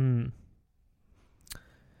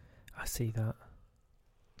 I see that.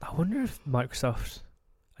 I wonder if Microsoft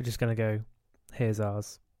are just going to go, here's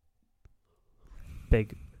ours.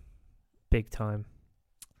 Big time.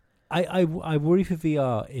 I worry for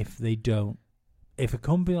VR if they don't. If a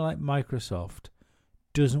company like Microsoft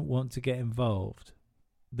doesn't want to get involved,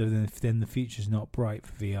 then the future's not bright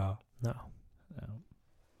for VR.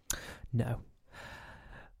 No.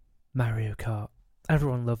 Mario Kart.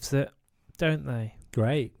 Everyone loves it, don't they?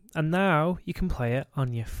 Great. And now you can play it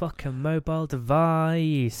on your fucking mobile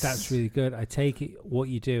device. That's really good. I take it what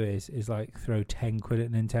you do is like throw £10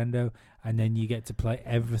 at Nintendo, and then you get to play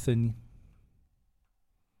everything.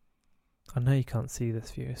 I know you can't see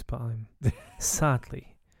this, viewers, but I'm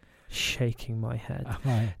sadly shaking my head.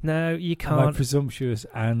 No, you can't. Am I presumptuous,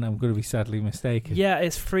 and I'm going to be sadly mistaken? Yeah,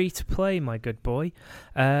 it's free to play, my good boy.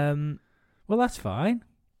 Well, that's fine.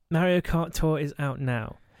 Mario Kart Tour is out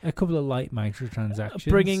now. A couple of light microtransactions.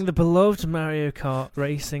 Bringing the beloved Mario Kart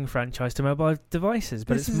racing franchise to mobile devices.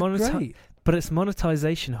 But its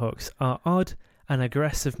monetization hooks are odd and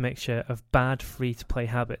aggressive mixture of bad free-to-play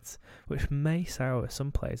habits, which may sour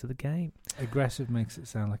some players of the game. Aggressive makes it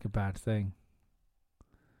sound like a bad thing.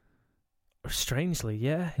 Strangely,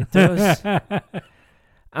 yeah, it does.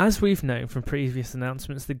 As we've known from previous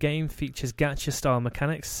announcements, the game features gacha-style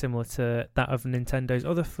mechanics similar to that of Nintendo's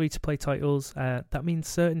other free-to-play titles. That means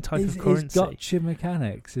certain type of currency. Is gacha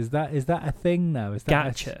mechanics? Is that a thing now? Is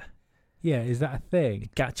that gacha? Is that a thing?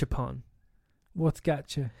 Gachapon. What's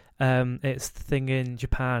gacha? It's the thing in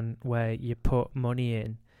Japan where you put money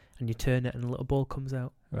in and you turn it and a little ball comes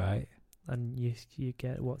out. Right. And you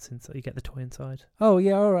get what's inside. You get the toy inside. Oh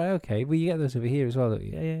yeah, all right, okay. Well, you get those over here as well, don't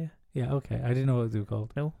you? Yeah. Yeah, okay. I didn't know what they were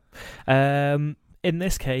called. No. In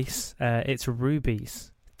this case, it's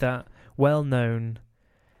rubies, that well-known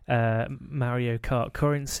Mario Kart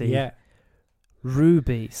currency. Yeah.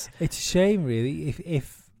 Rubies. It's a shame, really.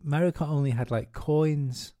 If Mario Kart only had, like,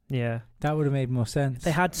 coins, yeah, that would have made more sense.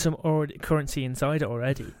 They had some currency inside it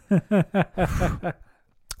already.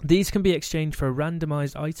 These can be exchanged for a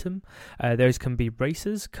randomized item. Those can be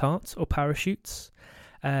racers, carts, or parachutes.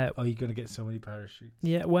 You're going to get so many parachutes.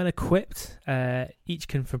 Yeah, when equipped, each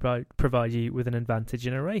can provide you with an advantage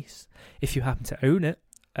in a race. If you happen to own it,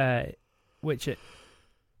 which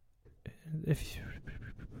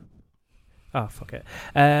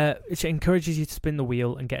encourages you to spin the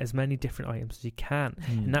wheel and get as many different items as you can.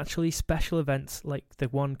 Naturally, special events like the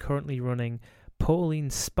one currently running,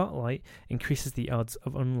 Pauline's Spotlight, increases the odds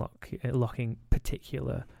of unlocking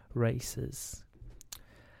particular races.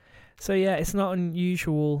 So yeah, it's not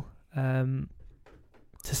unusual to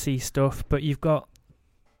see stuff, but you've got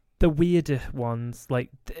the weirder ones. Like,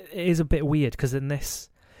 it is a bit weird because in this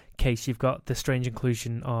case, you've got the strange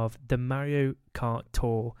inclusion of the Mario Kart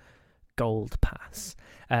Tour Gold Pass.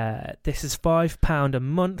 This is £5 a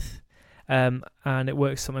month, and it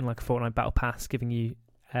works something like a Fortnite Battle Pass, giving you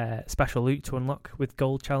special loot to unlock with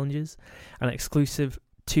gold challenges and exclusive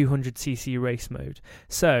 200cc race mode.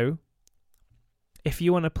 So if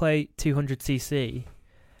you want to play 200cc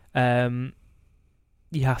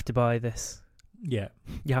You have to buy this. Yeah,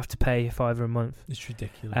 You have to pay $5 a month. it's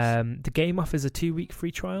ridiculous. The game offers a 2-week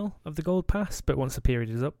free trial of the Gold Pass, but once the period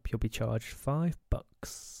is up, you'll be charged $5.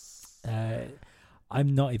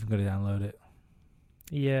 I'm not even going to download it.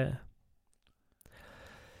 Yeah.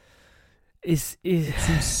 It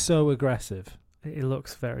seems so aggressive. It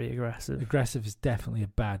looks very aggressive. Aggressive is definitely a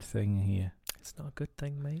bad thing here. It's not a good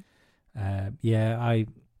thing, mate. Yeah, I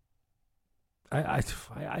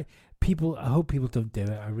hope people don't do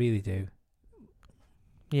it. I really do.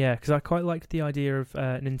 Yeah, because I quite liked the idea of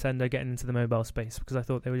Nintendo getting into the mobile space, because I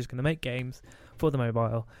thought they were just going to make games for the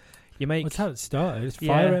mobile. That's how it started.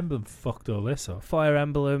 Fire Emblem fucked all this up. Fire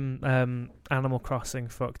Emblem, Animal Crossing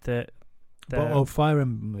fucked it. But Fire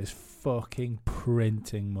Emblem is fucking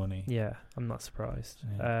printing money. Yeah, I'm not surprised.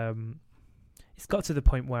 Yeah. It's got to the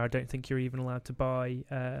point where I don't think you're even allowed to buy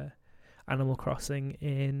Animal Crossing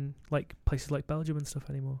in like places like Belgium and stuff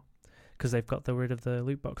anymore, because they've got rid of the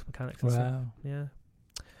loot box mechanics and stuff. Yeah,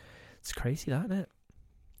 it's crazy, that, isn't it?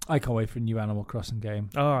 I can't wait for a new Animal Crossing game.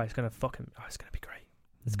 Oh, it's gonna be great.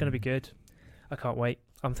 It's gonna be good. I can't wait.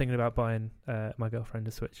 I'm thinking about buying my girlfriend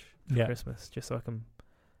a Switch for Christmas, just so I can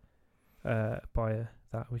buy her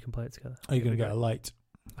that. We can play it together. Are you going to get a light?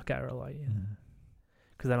 I'll get her a light, yeah.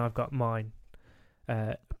 Because then I've got mine,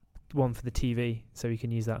 one for the TV, so you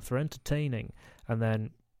can use that for entertaining. And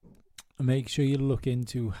then make sure you look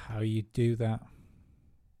into how you do that.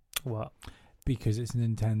 What? Because it's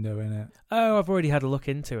Nintendo, innit? Oh, I've already had a look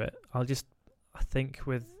into it. I think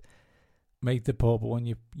make the portable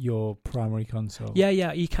on your primary console.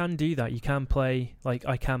 Yeah, you can do that. You can play, like,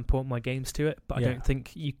 I can port my games to it, but I don't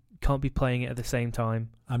think you can't be playing it at the same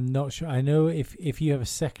time. I'm not sure. I know if you have a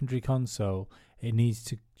secondary console, it needs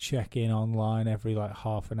to check in online every like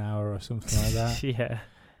half an hour or something like that.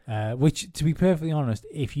 Yeah. Which, to be perfectly honest,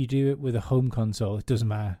 if you do it with a home console, it doesn't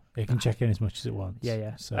matter. It can check in as much as it wants.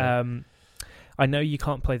 Yeah. So. I know you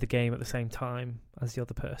can't play the game at the same time as the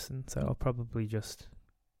other person, so I'll probably just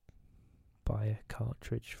buy a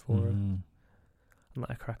cartridge for it and let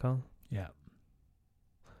her crack on. Yeah.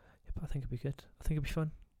 But I think it'd be good. I think it'd be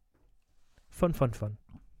fun. Fun.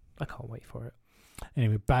 I can't wait for it.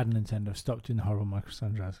 Anyway, bad Nintendo. Stop doing horrible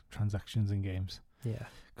microtransactions in games. Yeah.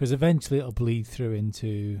 Because eventually it'll bleed through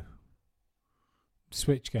into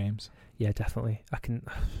Switch games. Yeah, definitely. I can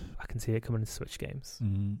see it coming into Switch games.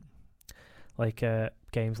 Like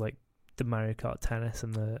games like the Mario Kart Tennis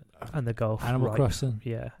and the golf. Animal Crossing.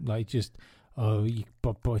 Yeah. Like just, but you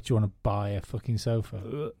want to buy a fucking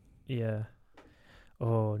sofa? Yeah.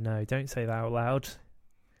 Oh, no, don't say that out loud.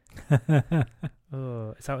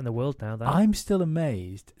 Oh, it's out in the world now, though. I'm still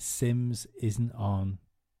amazed Sims isn't on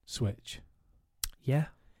Switch. Yeah.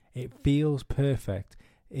 It feels perfect.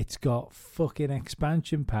 It's got fucking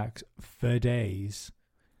expansion packs for days.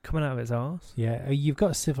 Coming out of its arse. Yeah, you've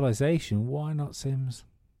got Civilization. Why not Sims?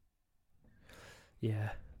 Yeah,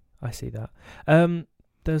 I see that.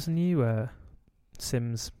 There's a new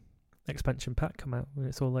Sims expansion pack come out, and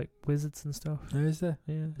it's all like wizards and stuff. Oh, is there?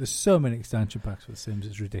 Yeah. There's so many expansion packs for Sims.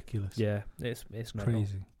 It's ridiculous. Yeah, it's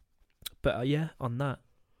crazy. But yeah, on that,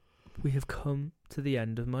 we have come to the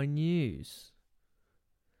end of my news.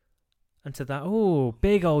 And to that,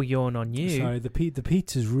 big old yawn on you. Sorry, the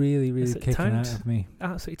pizza's really kicking tanked? out of me.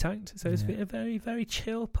 Absolutely tanked. So it's been a very, very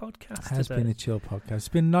chill podcast. It has been a chill podcast. It's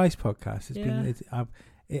been a nice podcast.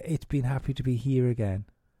 It's been happy to be here again.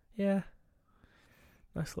 Yeah.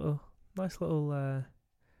 Nice little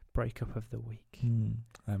breakup of the week.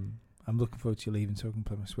 I'm looking forward to you leaving so I can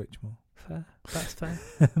play my Switch more. Fair. That's fair.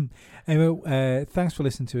 Anyway, thanks for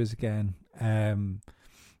listening to us again.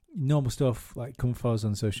 Normal stuff, like come follow us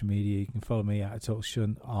on social media. You can follow me at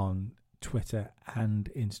TalkShunt on Twitter and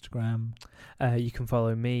Instagram. You can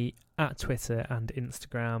follow me at Twitter and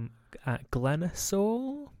Instagram at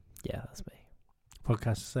Glenasaur. Yeah, that's me.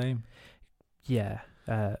 Podcast the same. Yeah.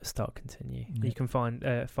 Start Continue. Yeah. You can find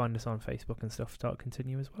us on Facebook and stuff. Start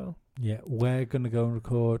Continue as well. Yeah, we're going to go and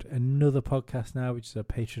record another podcast now, which is a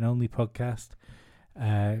Patreon only podcast.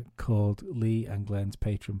 Called Lee and Glenn's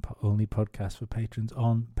Patron Only Podcast for patrons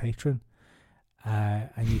on Patreon,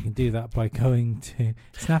 and you can do that by going to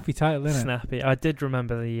snappy title, isn't it? Snappy. I did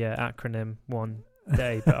remember the acronym one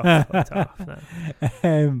day, but I fucked it off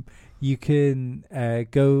now. You can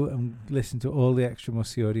go and listen to all the extra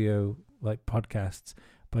Musty Audio like podcasts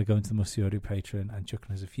by going to the Musty Audio Patreon and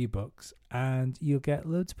chucking us a few bucks, and you'll get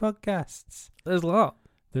loads of podcasts. There's a lot.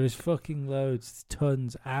 There is fucking loads,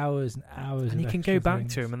 tons, hours and hours. And you can go back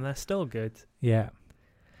to them, and they're still good. Yeah,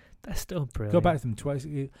 they're still brilliant. Go back to them twice.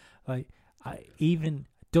 Like, I even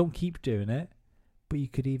don't keep doing it, but you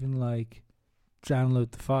could even like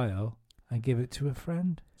download the file and give it to a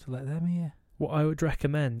friend to let them hear. What I would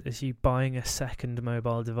recommend is you buying a second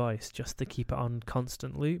mobile device just to keep it on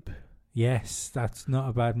constant loop. Yes, that's not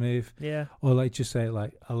a bad move. Yeah. Or like just say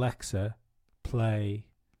like, Alexa, play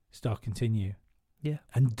Start Continue. Yeah.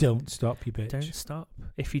 And don't stop, you bitch. Don't stop.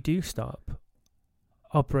 If you do stop,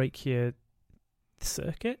 I'll break your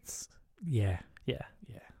circuits. Yeah.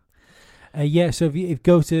 Yeah. So if you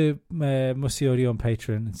go to Musty Audio on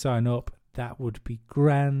Patreon and sign up, that would be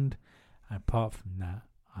grand. And apart from that,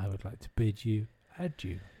 I would like to bid you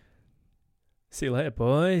adieu. See you later,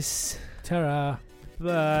 boys. Ta-ra.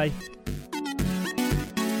 Bye.